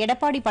முதலமைச்சர்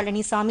எடப்பாடி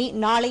பழனிசாமி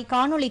நாளை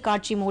காணொலி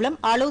காட்சி மூலம்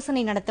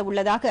ஆலோசனை நடத்த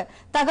உள்ளதாக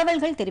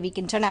தகவல்கள்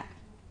தெரிவிக்கின்றன.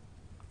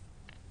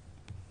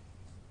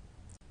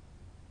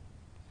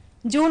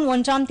 ஜூன்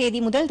 1ஆம் தேதி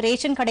முதல்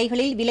ரேஷன்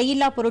கடைகளில்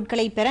விலையில்லா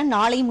பொருட்களை பெற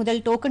நாளை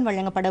முதல் டோக்கன்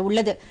வழங்கப்பட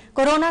உள்ளது.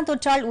 கொரோனா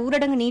தொற்றால்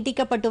ஊரடங்கு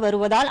நீட்டிக்கப்பட்டு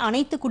வருவதால்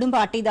அனைத்து குடும்ப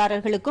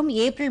அட்டைதாரர்களுக்கும்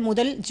ஏப்ரல்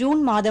முதல்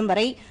ஜூன் மாதம்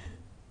வரை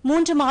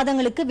 3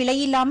 மாதங்களுக்கு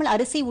விலையில்லாமல்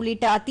அரிசி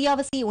உள்ளிட்ட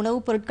அத்தியாவசிய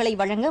உணவுப் பொருட்களை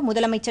வழங்க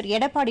முதலமைச்சர்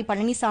எடப்பாடி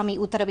பழனிசாமி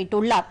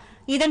உத்தரவிட்டுள்ளார்.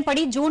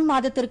 இதன்படி ஜூன்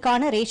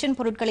மாதத்திற்கான ரேஷன்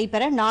பொருட்களை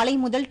பெற நாளை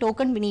முதல்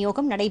டோக்கன்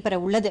விநியோகம்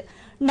நடைபெறவுள்ளது.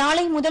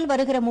 நாளை முதல்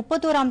வருகிற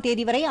 31ஆம்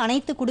தேதி வரை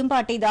அனைத்து குடும்ப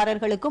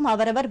அட்டைதாரர்களுக்கும்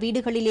அவரவர்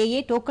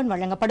வீடுகளிலேயே டோக்கன்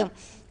வழங்கப்படும்.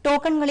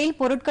 டோக்கன்களில்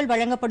பொருட்கள்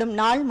வழங்கப்படும்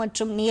நாள்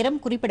மற்றும்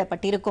நேரம்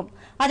குறிப்பிடப்பட்டிருக்கும்.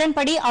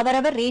 அதன்படி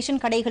அவரவர்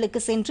ரேஷன்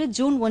கடைகளுக்கு சென்று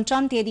ஜூன்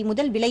 1ஆம் தேதி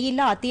முதல்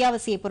விலையில்லா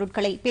அத்தியாவசிய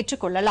பொருட்களை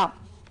பெற்றுக் கொள்ளலாம்.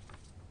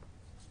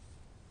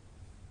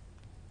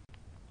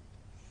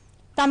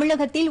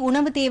 தமிழகத்தில்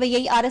உணவு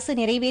தேவையை அரசு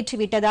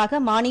நிறைவேற்றிவிட்டதாக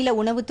மாநில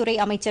உணவுத்துறை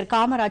அமைச்சர்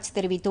காமராஜ்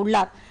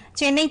தெரிவித்துள்ளார்.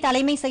 சென்னை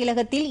தலைமைச்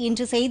செயலகத்தில்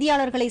இன்று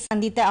செய்தியாளர்களை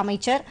சந்தித்த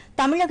அமைச்சர்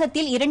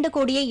தமிழகத்தில்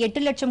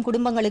 2,08,00,000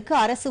 குடும்பங்களுக்கு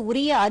அரசு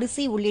உரிய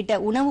அரிசி உள்ளிட்ட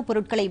உணவுப்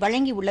பொருட்களை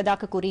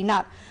வழங்கியுள்ளதாக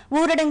கூறினார்.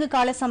 ஊரடங்கு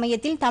கால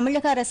சமயத்தில்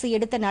தமிழக அரசு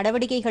எடுத்த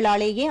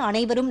நடவடிக்கைகளாலேயே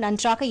அனைவரும்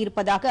நன்றாக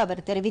இருப்பதாக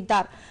அவர்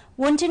தெரிவித்தார்.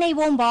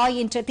 ஒன்றிணைவோம் வா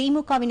என்ற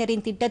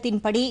திமுகவினரின்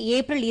திட்டத்தின்படி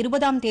ஏப்ரல்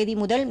 20ஆம் தேதி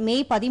முதல் மே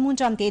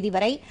 13ஆம் தேதி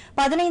வரை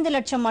 15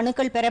 லட்சம்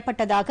மனுக்கள்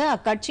பெறப்பட்டதாக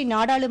அக்கட்சி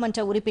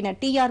நாடாளுமன்ற உறுப்பினர்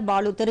TR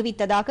பாலு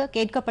தெரிவித்ததாக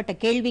கேட்கப்பட்ட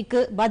கேள்விக்கு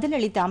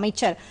பதிலளித்த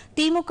அமைச்சர்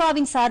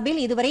திமுகவின் சார்பில்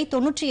இதுவரை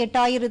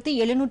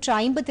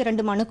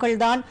 98,752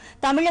 மனுக்கள்தான்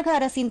தமிழக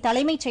அரசின்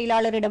தலைமைச்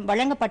செயலாளரிடம்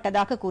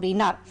வழங்கப்பட்டதாக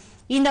கூறினார்.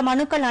 இந்த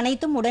மனுக்கள்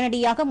அனைத்தும்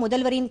உடனடியாக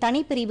முதல்வரின்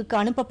தனிப்பிரிவுக்கு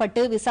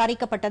அனுப்பப்பட்டு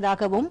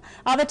விசாரிக்கப்பட்டதாகவும்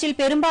அவற்றில்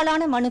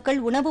பெரும்பாலான மனுக்கள்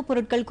உணவுப்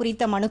பொருட்கள்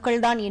குறித்த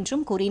மனுக்கள்தான்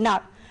என்றும்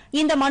கூறினார்.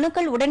 இந்த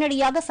மனுக்கள்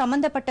உடனடியாக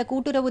சம்பந்தப்பட்ட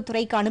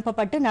கூட்டுறவுத்துறைக்கு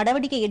அனுப்பப்பட்டு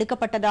நடவடிக்கை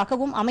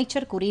எடுக்கப்பட்டதாகவும்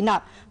அமைச்சர்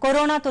கூறினார்.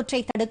 கொரோனா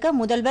தொற்றை தடுக்க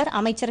முதல்வர்,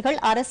 அமைச்சர்கள்,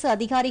 அரசு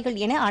அதிகாரிகள்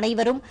என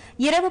அனைவரும்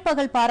இரவு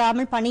பகல்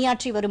பாராமல்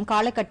பணியாற்றி வரும்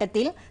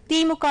காலகட்டத்தில்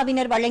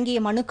திமுகவினர்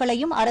வழங்கிய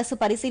மனுக்களையும் அரசு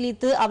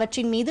பரிசீலித்து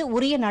அவற்றின் மீது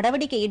உரிய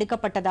நடவடிக்கை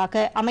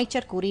எடுக்கப்பட்டதாக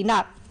அமைச்சர்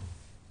கூறினார்.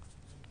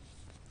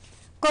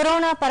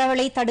 கொரோனா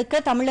பரவலை தடுக்க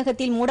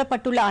தமிழகத்தில்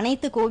மூடப்பட்டுள்ள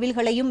அனைத்து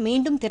கோவில்களையும்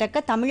மீண்டும்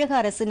திறக்க தமிழக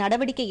அரசு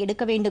நடவடிக்கை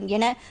எடுக்க வேண்டும்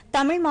என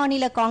தமிழ்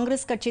மாநில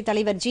காங்கிரஸ் கட்சித்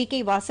தலைவர்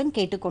G.K. வாசன்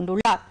கேட்டுக்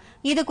கொண்டுள்ளார்.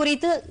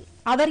 இதுகுறித்து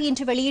அவர்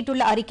இன்று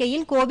வெளியிட்டுள்ள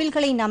அறிக்கையில்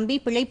கோவில்களை நம்பி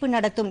பிழைப்பு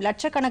நடத்தும்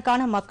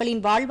லட்சக்கணக்கான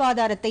மக்களின்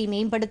வாழ்வாதாரத்தை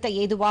மேம்படுத்த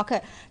ஏதுவாக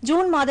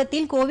ஜூன்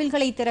மாதத்தில்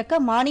கோவில்களை திறக்க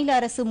மாநில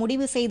அரசு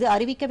முடிவு செய்து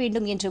அறிவிக்க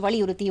வேண்டும் என்று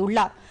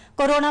வலியுறுத்தியுள்ளார்.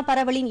 கொரோனா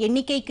பரவலின்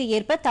எண்ணிக்கைக்கு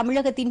ஏற்ப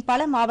தமிழகத்தின்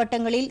பல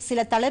மாவட்டங்களில்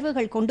சில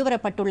தளர்வுகள்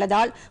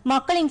கொண்டுவரப்பட்டுள்ளதால்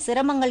மக்களின்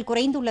சிரமங்கள்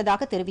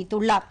குறைந்துள்ளதாக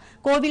தெரிவித்துள்ளார்.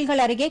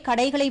 கோவில்கள் அருகே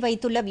கடைகளை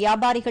வைத்துள்ள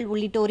வியாபாரிகள்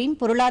உள்ளிட்டோரின்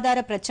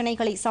பொருளாதார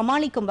பிரச்சினைகளை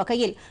சமாளிக்கும்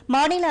வகையில்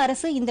மாநில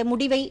அரசு இந்த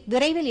முடிவை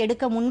விரைவில்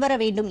எடுக்க முன்வர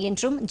வேண்டும்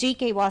என்றும்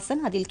G.K.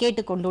 வாசன் அதில் கேட்டுக்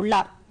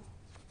கொண்டுள்ளார்.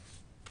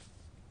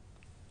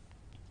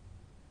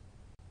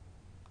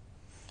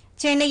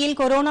 சென்னையில்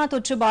கொரோனா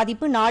தொற்று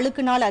பாதிப்பு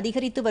நாளுக்கு நாள்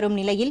அதிகரித்து வரும்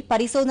நிலையில்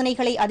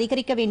பரிசோதனைகளை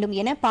அதிகரிக்க வேண்டும்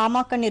என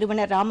பாமக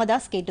நிறுவனர்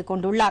ராமதாஸ் கேட்டுக்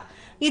கொண்டுள்ளார்.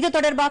 இது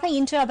தொடர்பாக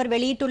இன்று அவர்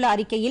வெளியிட்டுள்ள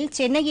அறிக்கையில்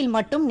சென்னையில்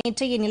மட்டும்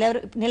நேற்றைய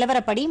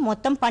நிலவரப்படி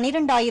மொத்தம்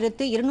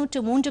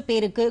 12,203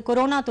 பேருக்கு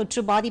கொரோனா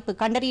தொற்று பாதிப்பு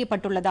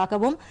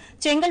கண்டறியப்பட்டுள்ளதாகவும்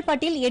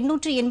செங்கல்பட்டில்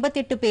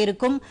 888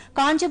 பேருக்கும்,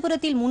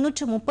 காஞ்சிபுரத்தில்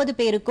 330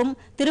 பேருக்கும்,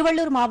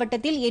 திருவள்ளூர்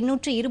மாவட்டத்தில்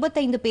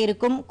 825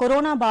 பேருக்கும்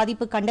கொரோனா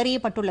பாதிப்பு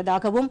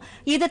கண்டறியப்பட்டுள்ளதாகவும்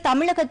இது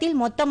தமிழகத்தில்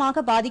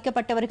மொத்தமாக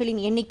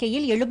பாதிக்கப்பட்டவர்களின் எண்ணிக்கை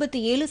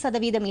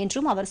 77%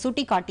 என்றும் அவர்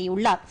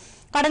சுட்டிக்காட்டியுள்ளார்.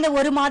 கடந்த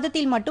ஒரு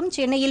மாதத்தில் மட்டும்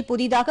சென்னையில்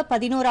புதிதாக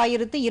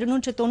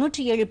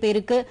 11,297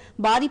 பேருக்கு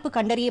பாதிப்பு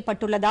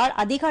கண்டறியப்பட்டுள்ளதால்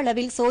அதிக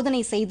அளவில்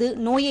சோதனை செய்து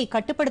நோயை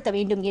கட்டுப்படுத்த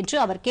வேண்டும் என்று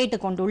அவர்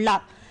கேட்டுக்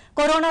கொண்டுள்ளார்.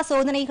 கொரோனா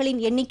சோதனைகளின்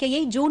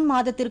எண்ணிக்கையை ஜூன்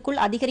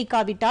மாதத்திற்குள்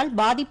அதிகரிக்காவிட்டால்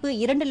பாதிப்பு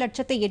 2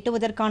 லட்சத்தை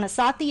எட்டுவதற்கான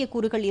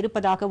சாத்தியக்கூறுகள்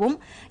இருப்பதாகவும்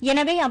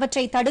எனவே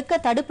அவற்றை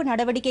தடுக்க தடுப்பு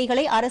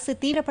நடவடிக்கைகளை அரசு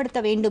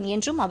தீவிரப்படுத்த வேண்டும்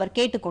என்றும் அவர்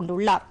கேட்டுக்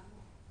கொண்டுள்ளார்.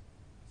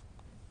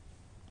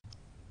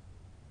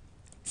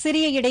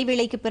 சிறிய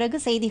இடைவேளைக்கு பிறகு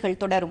செய்திகள்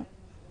தொடரும்.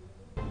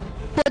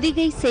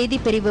 பொதிகை செய்தி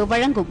பிரிவு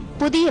வழங்கும்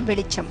புதிய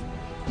வெளிச்சம்.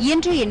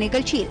 இன்றைய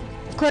நிகழ்ச்சியில்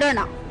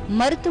கொரோனா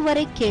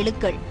மருத்துவரை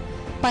கேளுங்கள்.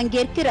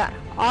 பங்கேற்கிறார்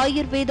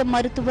ஆயுர்வேத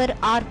மருத்துவர்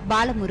R.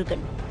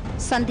 பாலமுருகன்.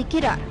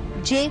 சந்திக்கிறார்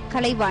J.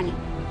 கலைவாணி.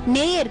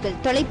 நேயர்கள்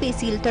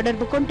தொலைபேசியில்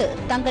தொடர்பு கொண்டு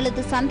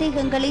தங்களது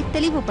சந்தேகங்களை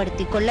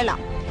தெளிவுபடுத்திக்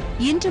கொள்ளலாம்.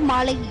 இன்று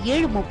மாலை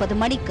 7:30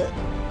 மணிக்கு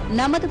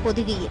நமது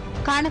பொதிகையில்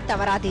காணத்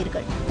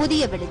தவறாதீர்கள்.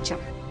 புதிய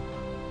வெளிச்சம்.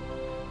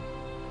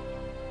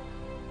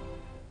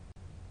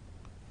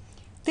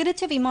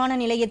 திருச்சி விமான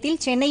நிலையத்தில்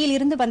சென்னையில்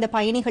இருந்து வந்த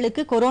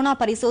பயணிகளுக்கு கொரோனா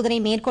பரிசோதனை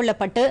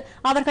மேற்கொள்ளப்பட்டு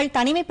அவர்கள்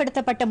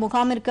தனிமைப்படுத்தப்பட்ட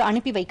முகாமிற்கு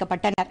அனுப்பி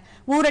வைக்கப்பட்டனர்.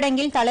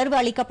 ஊரடங்கில் தளர்வு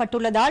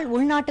அளிக்கப்பட்டுள்ளதால்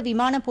உள்நாட்டு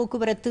விமான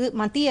போக்குவரத்து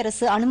மத்திய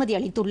அரசு அனுமதி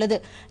அளித்துள்ளது.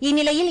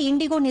 இந்நிலையில்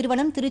இண்டிகோ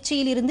நிறுவனம்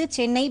திருச்சியில் இருந்து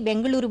சென்னை,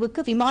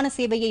 பெங்களூருவுக்கு விமான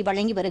சேவையை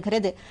வழங்கி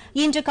வருகிறது.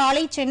 இன்று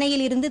காலை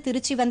சென்னையில் இருந்து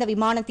திருச்சி வந்த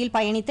விமானத்தில்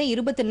பயணித்த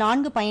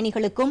 24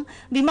 பயணிகளுக்கும்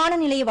விமான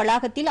நிலைய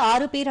வளாகத்தில்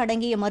 6 பேர்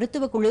அடங்கிய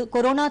மருத்துவக் குழு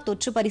கொரோனா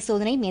தொற்று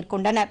பரிசோதனை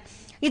மேற்கொண்டனர்.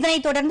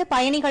 இதனைத் தொடர்ந்து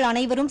பயணிகள்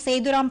அனைவரும்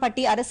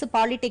சேதுராம்பட்டி அரசு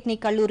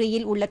பாலிடெக்னிக்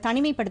கல்லூரியில் உள்ள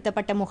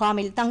தனிமைப்படுத்தப்பட்ட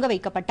முகாமில் தங்க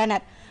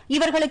வைக்கப்பட்டனர்.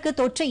 இவர்களுக்கு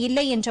தொற்று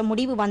இல்லை என்ற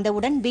முடிவு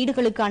வந்தவுடன்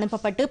வீடுகளுக்கு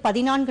அனுப்பப்பட்டு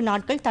 14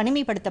 நாட்கள்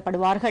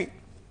தனிமைப்படுத்தப்படுவார்கள்.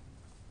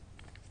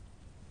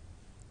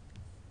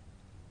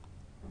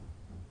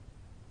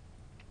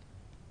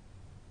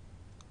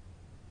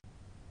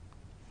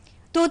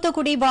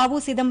 தூத்துக்குடி வ.உ.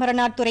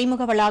 சிதம்பரனார்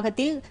துறைமுக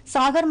வளாகத்தில்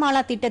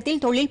சாகர்மாலா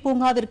திட்டத்தில் தொழில்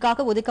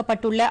பூங்காவிற்காக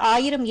ஒதுக்கப்பட்டுள்ள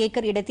 1000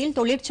 ஏக்கர் இடத்தில்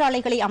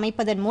தொழிற்சாலைகளை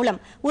அமைப்பதன் மூலம்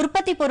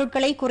உற்பத்தி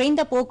பொருட்களை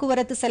குறைந்த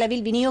போக்குவரத்து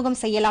செலவில் விநியோகம்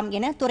செய்யலாம்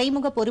என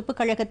துறைமுக பொறுப்புக்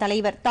கழக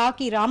தலைவர்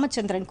தாக்கி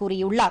ராமச்சந்திரன்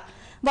கூறியுள்ளார்.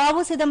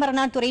 வ.உ.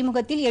 சிதம்பரனார்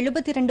துறைமுகத்தில்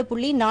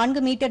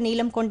 72.4 மீட்டர்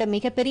நீளம் கொண்ட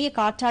மிகப்பெரிய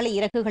காற்றாலை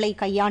இறகுகளை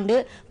கையாண்டு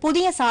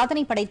புதிய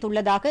சாதனை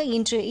படைத்துள்ளதாக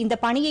இன்று இந்த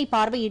பணியை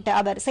பார்வையிட்ட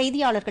அவர்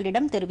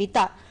செய்தியாளர்களிடம்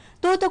தெரிவித்தார்.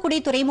 தூத்துக்குடி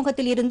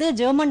துறைமுகத்தில் இருந்து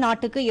ஜெர்மன்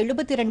நாட்டுக்கு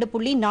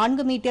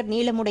 72.4 மீட்டர்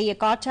நீளமுடைய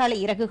காற்றாலை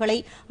இறகுகளை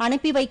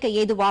அனுப்பி வைக்க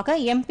ஏதுவாக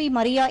MP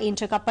மரியா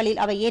என்ற கப்பலில்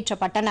அவை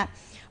ஏற்றப்பட்டன.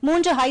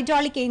 3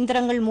 ஹைட்ராலிக்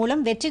இயந்திரங்கள்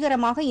மூலம்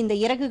வெற்றிகரமாக இந்த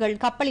இறகுகள்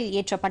கப்பலில்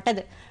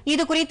ஏற்றப்பட்டது.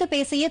 இதுகுறித்து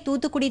பேசிய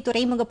தூத்துக்குடி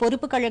துறைமுக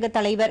பொறுப்புக் கழக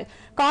தலைவர்,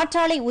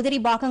 காற்றாலை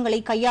உதிரி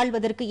பாகங்களை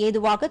கையாள்வதற்கு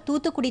ஏதுவாக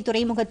தூத்துக்குடி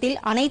துறைமுகத்தில்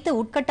அனைத்து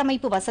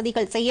உட்கட்டமைப்பு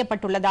வசதிகள்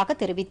செய்யப்பட்டுள்ளதாக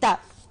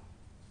தெரிவித்தார்.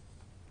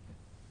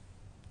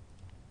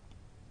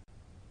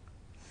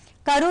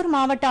 கரூர்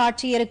மாவட்ட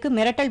ஆட்சியருக்கு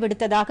மிரட்டல்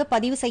விடுத்ததாக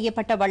பதிவு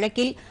செய்யப்பட்ட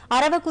வழக்கில்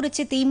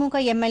அரவக்குறிச்சி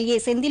திமுக MLA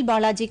செந்தில்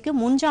பாலாஜிக்கு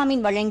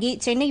முன்ஜாமீன் வழங்கி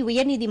சென்னை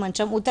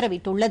உயர்நீதிமன்றம்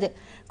உத்தரவிட்டுள்ளது.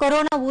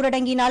 கொரோனா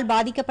ஊரடங்கினால்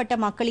பாதிக்கப்பட்ட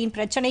மக்களின்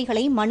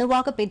பிரச்சினைகளை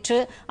மனுவாக பெற்று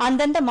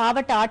அந்தந்த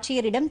மாவட்ட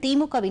ஆட்சியரிடம்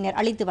திமுகவினர்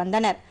அளித்து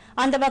வந்தனர்.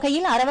 அந்த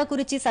வகையில்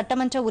அரவக்குறிச்சி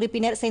சட்டமன்ற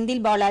உறுப்பினர்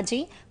செந்தில் பாலாஜி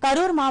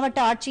கரூர் மாவட்ட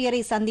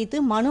ஆட்சியரை சந்தித்து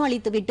மனு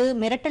அளித்துவிட்டு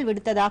மிரட்டல்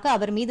விடுத்ததாக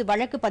அவர் மீது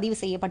வழக்கு பதிவு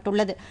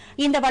செய்யப்பட்டுள்ளது.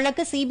 இந்த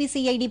வழக்கு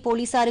CBCID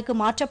போலீசாருக்கு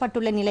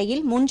மாற்றப்பட்டுள்ள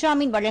நிலையில்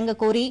முன்ஜாமீன் வழங்க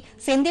கோரி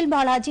செந்தில்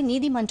பாலாஜி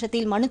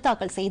நீதிமன்றத்தில் மனு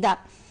தாக்கல் செய்தார்.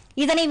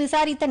 இதனை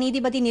விசாரித்த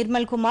நீதிபதி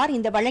நிர்மல்குமார்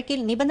இந்த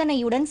வழக்கில்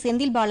நிபந்தனையுடன்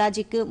செந்தில்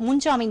பாலாஜிக்கு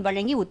முன்ஜாமீன்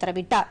வழங்கி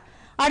உத்தரவிட்டார்.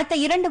 அடுத்த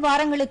 2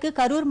 வாரங்களுக்கு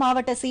கரூர்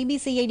மாவட்ட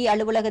CBCID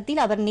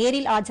அலுவலகத்தில் அவர்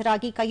நேரில்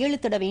ஆஜராகி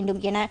கையெழுத்திட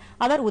வேண்டும் என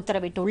அவர்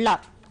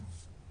உத்தரவிட்டுள்ளார்.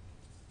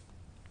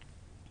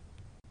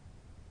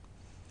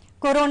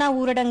 கொரோனா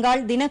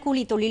ஊரடங்கால்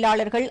தினக்கூலி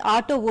தொழிலாளர்கள்,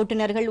 ஆட்டோ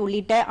ஓட்டுநர்கள்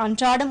உள்ளிட்ட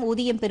அன்றாடம்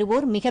ஊதியம்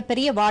பெறுவோர்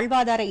மிகப்பெரிய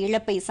வாழ்வாதார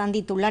இழப்பை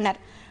சந்தித்துள்ளனர்.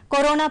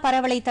 கொரோனா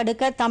பரவலை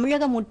தடுக்க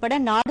தமிழகம் உட்பட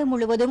நாடு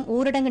முழுவதும்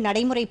ஊரடங்கு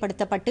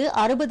நடைமுறைப்படுத்தப்பட்டு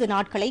 60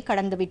 நாட்களை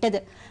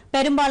கடந்துவிட்டது.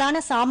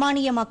 பெரும்பாலான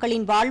சாமானிய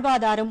மக்களின்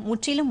வாழ்வாதாரம்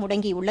முற்றிலும்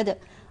முடங்கியுள்ளது.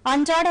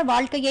 அன்றாட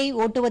வாழ்க்கையை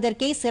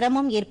ஓட்டுவதற்கே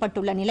சிரமம்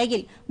ஏற்பட்டுள்ள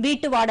நிலையில்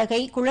வீட்டு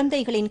வாடகை,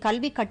 குழந்தைகளின்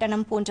கல்விக்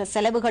கட்டணம் போன்ற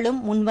செலவுகளும்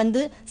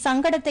முன்வந்து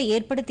சங்கடத்தை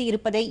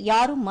ஏற்படுத்தியிருப்பதை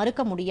யாரும்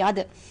மறுக்க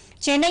முடியாது.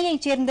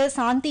 சென்னையைச் சேர்ந்த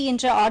சாந்தி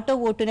என்ற ஆட்டோ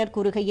ஓட்டுநர்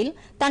கூறுகையில்,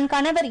 தன்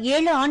கணவர்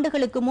 7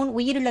 ஆண்டுகளுக்கு முன்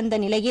உயிரிழந்த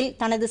நிலையில்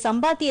தனது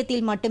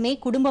சம்பாத்தியத்தில் மட்டுமே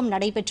குடும்பம்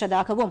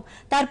நடைபெற்றதாகவும்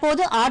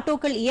தற்போது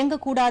ஆட்டோக்கள்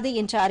இயங்கக்கூடாது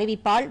என்ற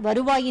அறிவிப்பால்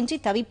வருவாயின்றி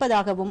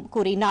தவிப்பதாகவும்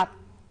கூறினார்.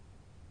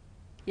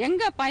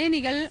 எங்க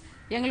பயணிகள்,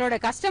 எங்களோட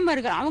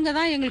கஸ்டமர்கள், அவங்க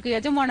தான் எங்களுக்கு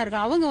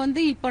எஜமானர்கள்.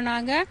 அவங்க இப்ப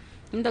நாங்க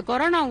இந்த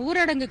கொரோனா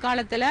ஊரடங்கு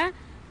காலத்துல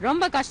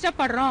ரொம்ப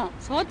கஷ்டப்படுறோம்,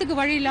 சோத்துக்கு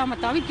வழி இல்லாம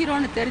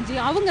தவிக்கிறோம்னு தெரிஞ்சு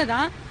அவங்க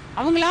தான்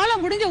அவங்களால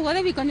முடிஞ்ச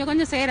உதவி கொஞ்சம்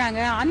கொஞ்சம்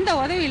செய்யறாங்க. அந்த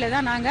உதவியில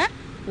தான் நாங்க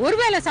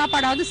ஒருவேளை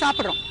சாப்பாடாவது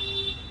சாப்பிடுறோம்.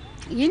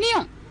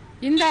 இனியும்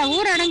இந்த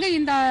ஊரடங்கு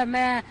இந்த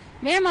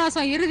மே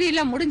மாசம்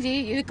இறுதியில முடிஞ்சு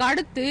இதுக்கு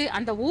அடுத்து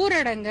அந்த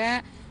ஊரடங்க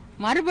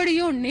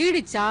மறுபடியும்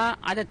நீடிச்சா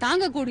அதை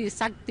தாங்கக்கூடிய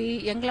சக்தி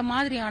எங்களை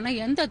மாதிரியான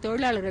எந்த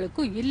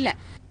தொழிலாளர்களுக்கும் இல்லை.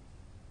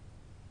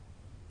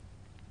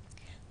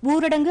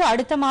 ஊரடங்கு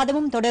அடுத்த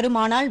மாதமும்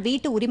தொடருமானால்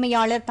வீட்டு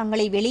உரிமையாளர்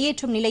தங்களை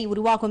வெளியேற்றும் நிலை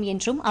உருவாகும்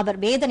என்றும் அவர்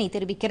வேதனை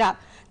தெரிவிக்கிறார்.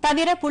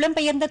 தவிர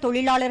புலம்பெயர்ந்த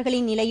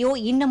தொழிலாளர்களின் நிலையோ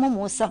இன்னமும்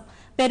மோசம்.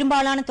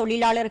 பெரும்பாலான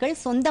தொழிலாளர்கள்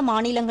சொந்த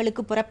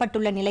மாநிலங்களுக்கு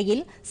புறப்பட்டுள்ள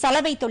நிலையில்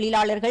சலவை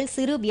தொழிலாளர்கள்,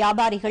 சிறு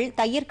வியாபாரிகள்,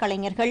 தையர்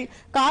கலைஞர்கள்,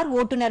 கார்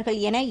ஓட்டுநர்கள்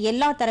என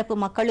எல்லா தரப்பு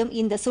மக்களும்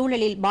இந்த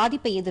சூழலில்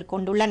பாதிப்பை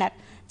எதிர்கொண்டுள்ளனர்.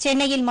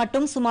 சென்னையில்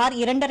மட்டும் சுமார்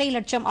 2.5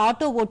 லட்சம்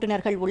ஆட்டோ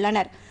ஓட்டுநர்கள்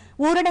உள்ளனர்.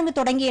 ஊரடங்கு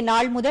தொடங்கிய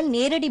நாள் முதல்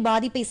நேரடி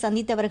பாதிப்பை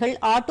சந்தித்தவர்கள்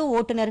ஆட்டோ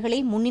ஓட்டுநர்களே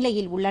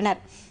முன்னிலையில் உள்ளனர்.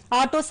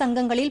 ஆட்டோ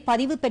சங்கங்களில்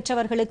பதிவு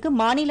பெற்றவர்களுக்கு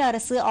மாநில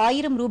அரசு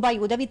 1000 ரூபாய்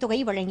உதவித்தொகை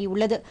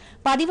வழங்கியுள்ளது.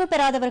 பதிவு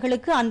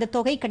பெறாதவர்களுக்கு அந்த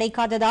தொகை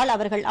கிடைக்காததால்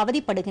அவர்கள்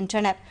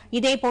அவதிப்படுகின்றனர்.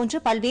 இதேபோன்று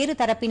பல்வேறு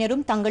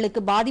தரப்பினரும்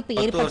தங்களுக்கு பாதிப்பு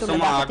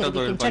ஏற்பட்டுள்ளதாக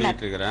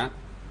தெரிவிக்கின்றனர்.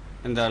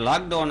 இந்த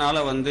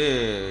லாக்டவுனால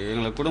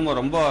எங்களுக்கு குடும்பம்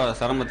ரொம்ப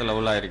சிரமத்தில்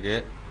உள்ளாயிருக்கு.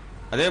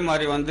 அதே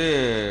மாதிரி வந்து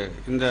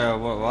இந்த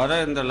வர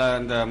இந்த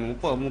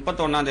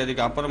 31ஆம்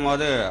தேதிக்கு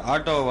அப்புறமாவது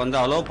ஆட்டோவை வந்து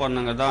அலோவ்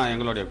பண்ணுங்க தான்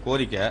எங்களுடைய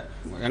கோரிக்கை.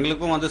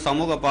 எங்களுக்கும் வந்து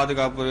சமூக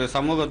பாதுகாப்பு,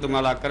 சமூகத்து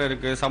மேலே அக்கறை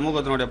இருக்குது,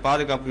 சமூகத்தினுடைய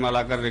பாதுகாப்பு மேலே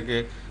அக்கறை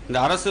இருக்குது. இந்த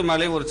அரசு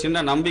மேலே ஒரு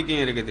சின்ன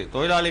நம்பிக்கையும் இருக்குது.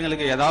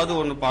 தொழிலாளிகளுக்கு ஏதாவது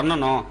ஒன்று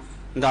பண்ணணும்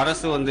இந்த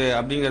அரசு வந்து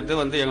அப்படிங்கிறது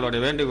வந்து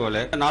எங்களுடைய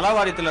வேண்டுகோள்.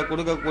 நலவாரியத்தில்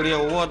கொடுக்கக்கூடிய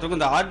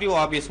ஒவ்வொருத்தருக்கும் இந்த ஆர்டிஓ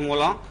ஆஃபீஸ்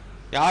மூலம்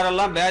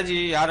யாரெல்லாம் பேஜ்,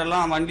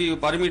 யாரெல்லாம் வண்டி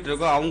பர்மிட்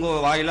இருக்கோ அவங்க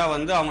வாயிலாக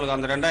வந்து அவங்களுக்கு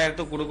அந்த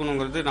 2000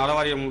 கொடுக்கணுங்கிறது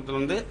நலவாரியத்தில்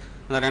வந்து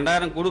அந்த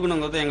 2000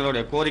 கொடுக்கணுங்கிறது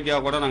எங்களுடைய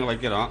கோரிக்கையாக கூட நாங்கள்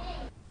வைக்கிறோம்.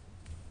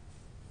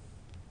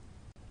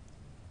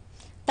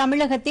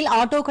 தமிழகத்தில்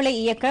ஆட்டோக்களை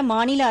இயக்க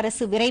மாநில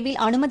அரசு விரைவில்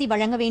அனுமதி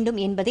வழங்க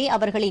வேண்டும் என்பதே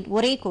அவர்களின்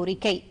ஒரே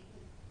கோரிக்கை.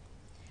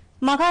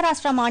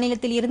 மகாராஷ்டிரா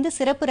மாநிலத்தில் இருந்து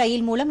சிறப்பு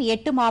ரயில் மூலம்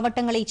 8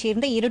 மாவட்டங்களைச்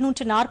சேர்ந்த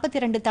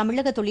 242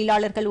 தமிழக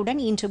தொழிலாளர்களுடன்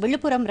இன்று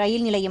விழுப்புரம்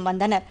ரயில் நிலையம்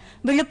வந்தனர்.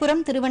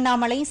 விழுப்புரம்,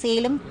 திருவண்ணாமலை,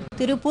 சேலம்,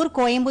 திருப்பூர்,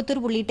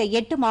 கோயம்புத்தூர் உள்ளிட்ட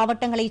 8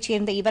 மாவட்டங்களைச்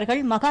சேர்ந்த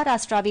இவர்கள்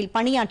மகாராஷ்டிராவில்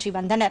பணியாற்றி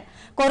வந்தனர்.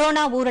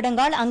 கொரோனா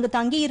ஊரடங்கால் அங்கு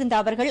தங்கியிருந்த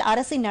அவர்கள்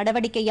அரசின்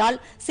நடவடிக்கையால்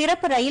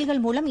சிறப்பு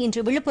ரயில்கள் மூலம்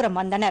இன்று விழுப்புரம்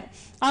வந்தனர்.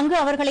 அங்கு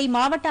அவர்களை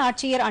மாவட்ட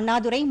ஆட்சியர்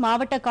அண்ணாதுரை,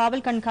 மாவட்ட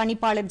காவல்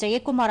கண்காணிப்பாளர்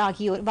ஜெயக்குமார்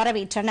ஆகியோர்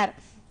வரவேற்றனர்.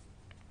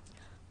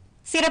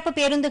 சிறப்பு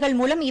பேருந்துகள்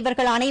மூலம்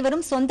இவர்கள்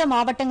அனைவரும் சொந்த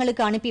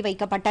மாவட்டங்களுக்கு அனுப்பி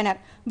வைக்கப்பட்டனர்.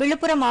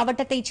 விழுப்புரம்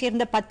மாவட்டத்தைச்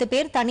சேர்ந்த 10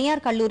 பேர்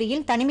தனியார்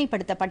கல்லூரியில்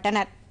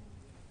தனிமைப்படுத்தப்பட்டனர்.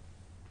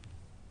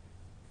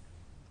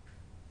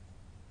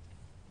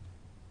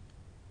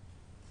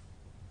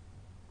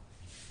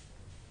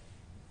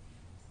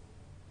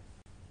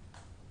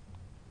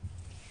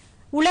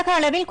 உலக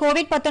அளவில்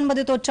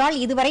கோவிட்-19 தொற்றால்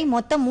இதுவரை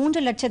மொத்தம்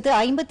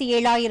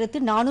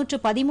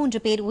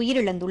 3,57,413 பேர்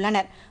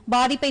உயிரிழந்துள்ளனர்.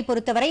 பாதிப்பை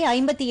பொறுத்தவரை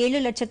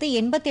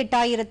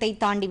 57,88,000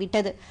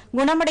 தாண்டிவிட்டது.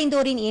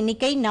 குணமடைந்தோரின்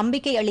எண்ணிக்கை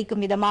நம்பிக்கை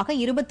அளிக்கும் விதமாக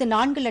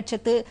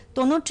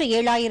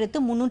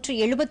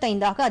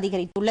 24,97,375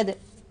 அதிகரித்துள்ளது.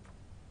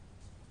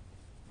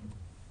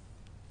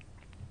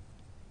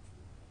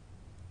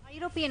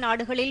 ஐரோப்பிய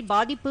நாடுகளில்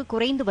பாதிப்பு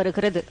குறைந்து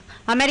வருகிறது.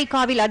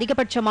 அமெரிக்காவில்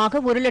அதிகபட்சமாக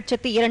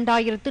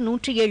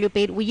 1,02,107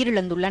 பேர்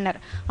உயிரிழந்துள்ளனர்.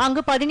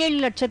 அங்கு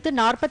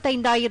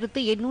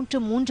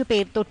 17,45,803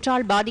 பேர்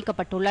தொற்றால்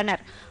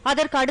பாதிக்கப்பட்டுள்ளனர்.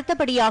 அதற்கு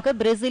அடுத்தபடியாக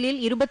பிரேசிலில்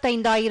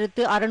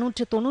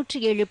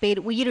 25,697 பேர்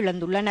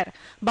உயிரிழந்துள்ளனர்.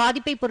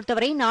 பாதிப்பை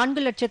பொறுத்தவரை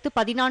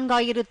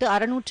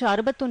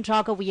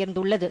 4,14,661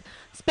 உயர்ந்துள்ளது.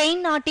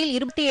 ஸ்பெயின் நாட்டில்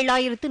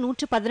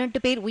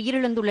 27,118 பேர்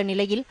உயிரிழந்துள்ள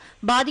நிலையில்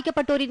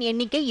பாதிக்கப்பட்டோரின்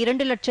எண்ணிக்கை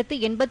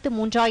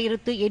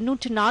 2,83,849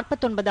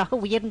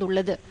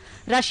 உயர்ந்துள்ளது.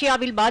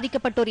 ரஷ்யாவில்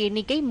பாதிக்கப்பட்டோர்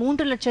எண்ணிக்கை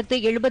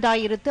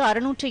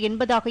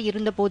 3,70,680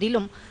 இருந்த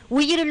போதிலும்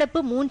உயிரிழப்பு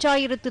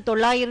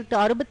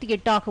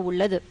 3,968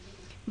 உள்ளது.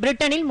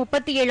 பிரிட்டனில்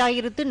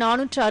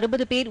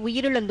 37,460 பேர்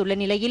உயிரிழந்துள்ள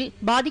நிலையில்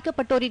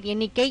பாதிக்கப்பட்டோரின்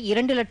எண்ணிக்கை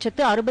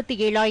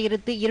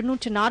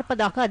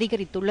 2,67,240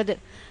 அதிகரித்துள்ளது.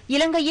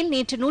 இலங்கையில்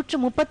நேற்று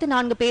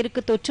 134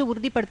 பேருக்கு தொற்று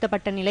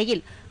உறுதிப்படுத்தப்பட்ட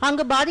நிலையில்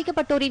அங்கு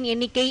பாதிக்கப்பட்டோரின்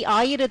எண்ணிக்கை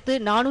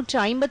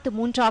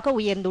 1,453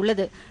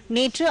 உயர்ந்துள்ளது.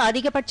 நேற்று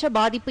அதிகபட்ச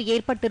பாதிப்பு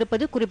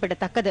ஏற்பட்டிருப்பது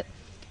குறிப்பிடத்தக்கது.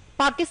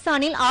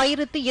 பாகிஸ்தானில்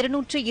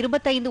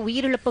 1,225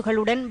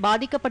 உயிரிழப்புகளுடன்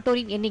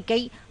பாதிக்கப்பட்டோரின் எண்ணிக்கை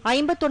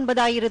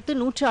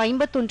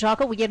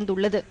 59,151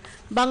 உயர்ந்துள்ளது.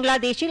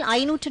 பங்களாதேஷில்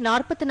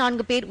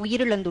 544 பேர்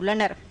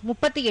உயிரிழந்துள்ளனர்.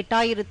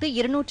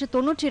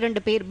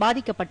 38,292 பேர்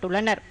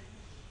பாதிக்கப்பட்டுள்ளனர்.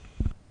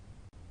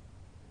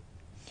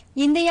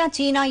 இந்தியா,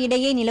 சீனா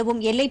இடையே நிலவும்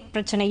எல்லை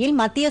பிரச்சினையில்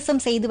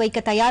மத்தியஸ்தம் செய்து வைக்க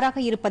தயாராக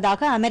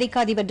இருப்பதாக அமெரிக்க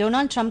அதிபர்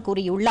டொனால்டு டிரம்ப்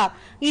கூறியுள்ளார்.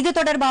 இது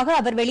தொடர்பாக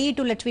அவர்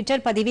வெளியிட்டுள்ள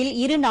டுவிட்டர் பதிவில்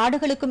இரு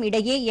நாடுகளுக்கும்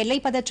இடையே எல்லை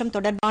பதற்றம்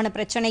தொடர்பான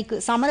பிரச்சினைக்கு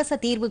சமரச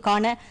தீர்வு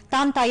காண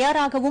தாம்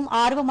தயாராகவும்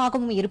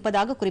ஆர்வமாகவும்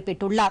இருப்பதாக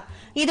குறிப்பிட்டுள்ளார்.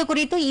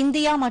 இதுகுறித்து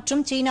இந்தியா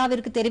மற்றும்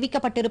சீனாவிற்கு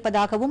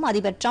தெரிவிக்கப்பட்டிருப்பதாகவும்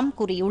அதிபர் டிரம்ப்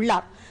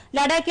கூறியுள்ளார்.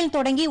 லடாக்கில்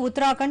தொடங்கி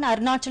உத்தராகண்ட்,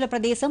 அருணாச்சல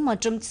பிரதேசம்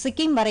மற்றும்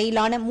சிக்கிம்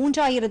வரையிலான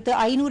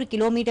 3,500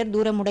 கிலோமீட்டர்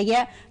தூரமுடைய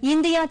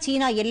இந்தியா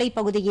சீனா எல்லைப்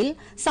பகுதியில்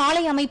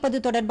சாலை அமைப்பது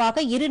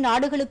தொடர்பாக இரு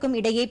நாடுகளுக்கும்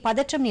இடையே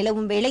பதற்றம்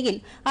நிலவும் வேளையில்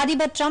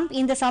அதிபர் டிரம்ப்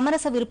இந்த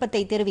சமரச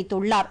விருப்பத்தை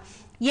தெரிவித்துள்ளார்.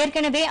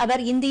 ஏற்கனவே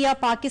அவர் இந்தியா,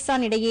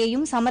 பாகிஸ்தான்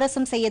இடையேயும்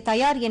சமரசம் செய்ய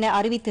தயார் என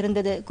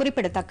அறிவித்திருந்தது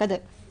குறிப்பிடத்தக்கது.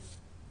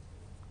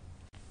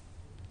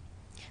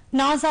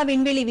 நாசா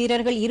விண்வெளி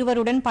வீரர்கள்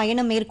இருவருடன்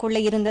பயணம் மேற்கொள்ள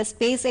இருந்த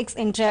ஸ்பேஸ் எக்ஸ்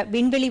என்ற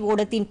விண்வெளி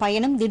ஓடத்தின்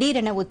பயணம்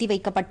திடீரென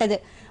ஒத்திவைக்கப்பட்டது.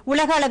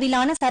 உலக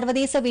அளவிலான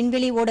சர்வதேச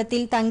விண்வெளி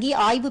ஓடத்தில் தங்கி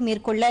ஆய்வு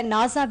மேற்கொள்ள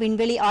நாசா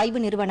விண்வெளி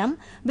ஆய்வு நிறுவனம்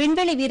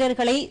விண்வெளி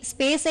வீரர்களை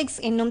ஸ்பேஸ் எக்ஸ்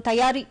என்னும்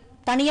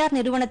தனியார்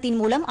நிறுவனத்தின்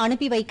மூலம்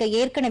அனுப்பி வைக்க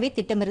ஏற்கனவே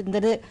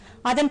திட்டமிருந்தது.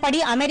 அதன்படி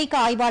அமெரிக்க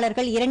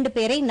ஆய்வாளர்கள் 2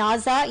 பேரை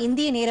நாசா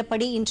இந்திய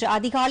நேரப்படி இன்று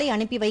அதிகாலை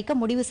அனுப்பி வைக்க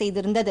முடிவு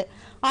செய்திருந்தது.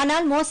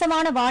 ஆனால்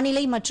மோசமான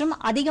வானிலை மற்றும்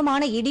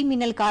அதிகமான இடி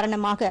மின்னல்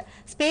காரணமாக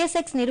ஸ்பேஸ்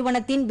எக்ஸ்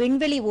நிறுவனத்தின்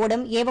விண்வெளி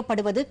ஓடம்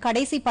ஏவப்படுவது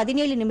கடைசி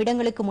 17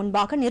 நிமிடங்களுக்கு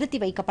முன்பாக நிறுத்தி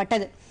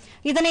வைக்கப்பட்டது.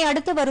 இதனை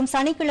அடுத்து வரும்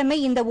சனிக்கிழமை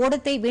இந்த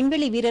ஓடத்தை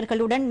விண்வெளி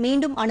வீரர்களுடன்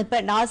மீண்டும்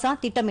அனுப்ப நாசா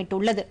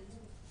திட்டமிட்டுள்ளது.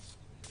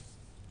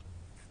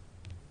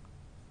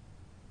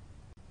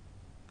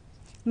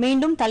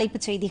 மீண்டும்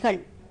தலைப்புச் செய்திகள்.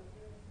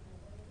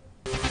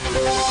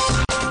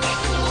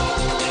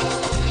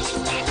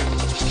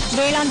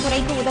 வேளாண்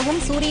துறைக்கு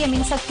உதவும் சூரிய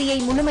மின்சக்தியை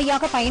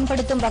முழுமையாக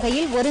பயன்படுத்தும்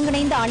வகையில்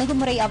ஒருங்கிணைந்த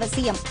அணுகுமுறை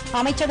அவசியம்.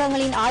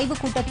 அமைச்சகங்களின்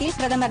ஆய்வுக் கூட்டத்தில்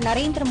பிரதமர்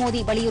நரேந்திர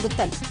மோடி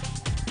வலியுறுத்தல்.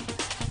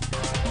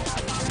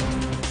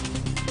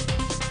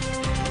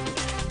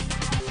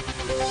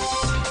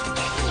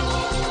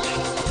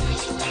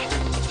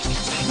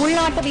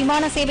 உள்நாட்டு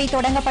விமான சேவை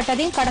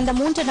தொடங்கப்பட்டதில் கடந்த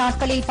 3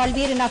 நாட்களில்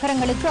பல்வேறு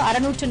நகரங்களுக்கு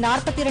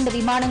 642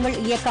 விமானங்கள்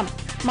இயக்கம்.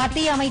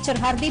 மத்திய அமைச்சர்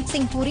ஹர்தீப்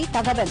சிங் பூரி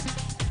தகவல்.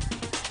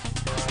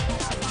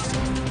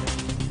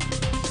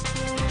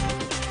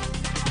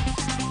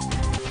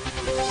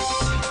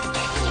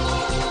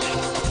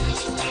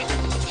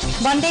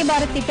 வந்தே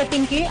பாரத்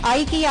திட்டத்தின் கீழ்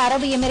ஐக்கிய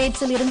அரபு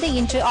எமிரேட்ஸில் இருந்து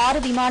இன்று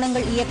 6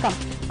 விமானங்கள் இயக்கம்.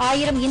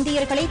 1000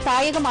 இந்தியர்களை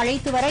தாயகம்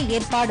அழைத்து வர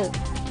ஏற்பாடு.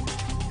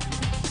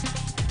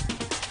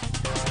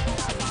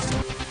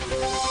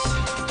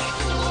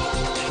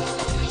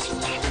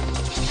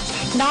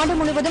 நாடு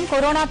முழுவதும்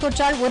கொரோனா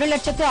தொற்றால்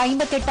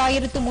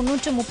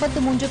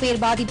 1,58,333 பேர்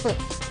பாதிப்பு.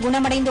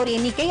 குணமடைந்தோர்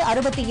எண்ணிக்கை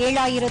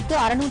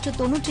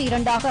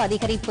 67,692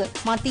 அதிகரிப்பு.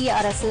 மத்திய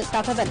அரசு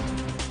தகவல்.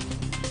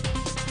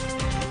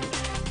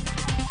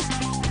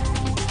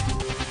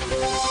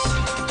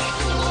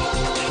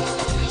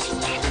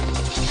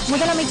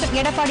 முதலமைச்சர்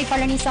எடப்பாடி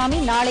பழனிசாமி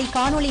நாளை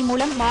காணொலி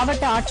மூலம்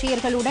மாவட்ட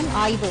ஆட்சியர்களுடன்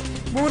ஆய்வு.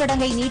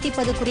 ஊரடங்கை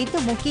நீட்டிப்பது குறித்து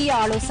முக்கிய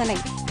ஆலோசனை.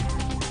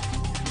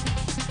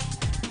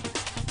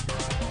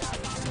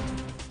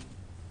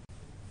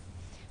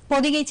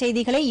 பொதிகை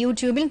செய்திகளை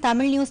யூடியூபில்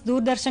தமிழ் நியூஸ்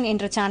தூர்தர்ஷன்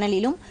என்ற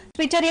சேனலிலும்,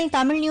 ட்விட்டரில்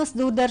Tamil news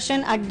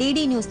Doordarshan @DD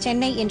news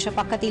Chennai என்ற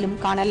பக்கத்திலும்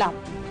காணலாம்.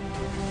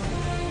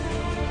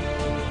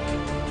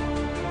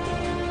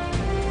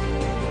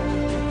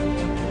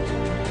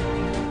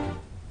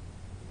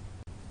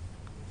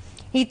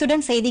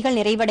 இத்துடன் செய்திகள்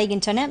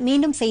நிறைவடைகின்றன.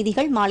 மீண்டும்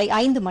செய்திகள் மாலை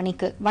 5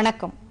 மணிக்கு.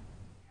 வணக்கம்.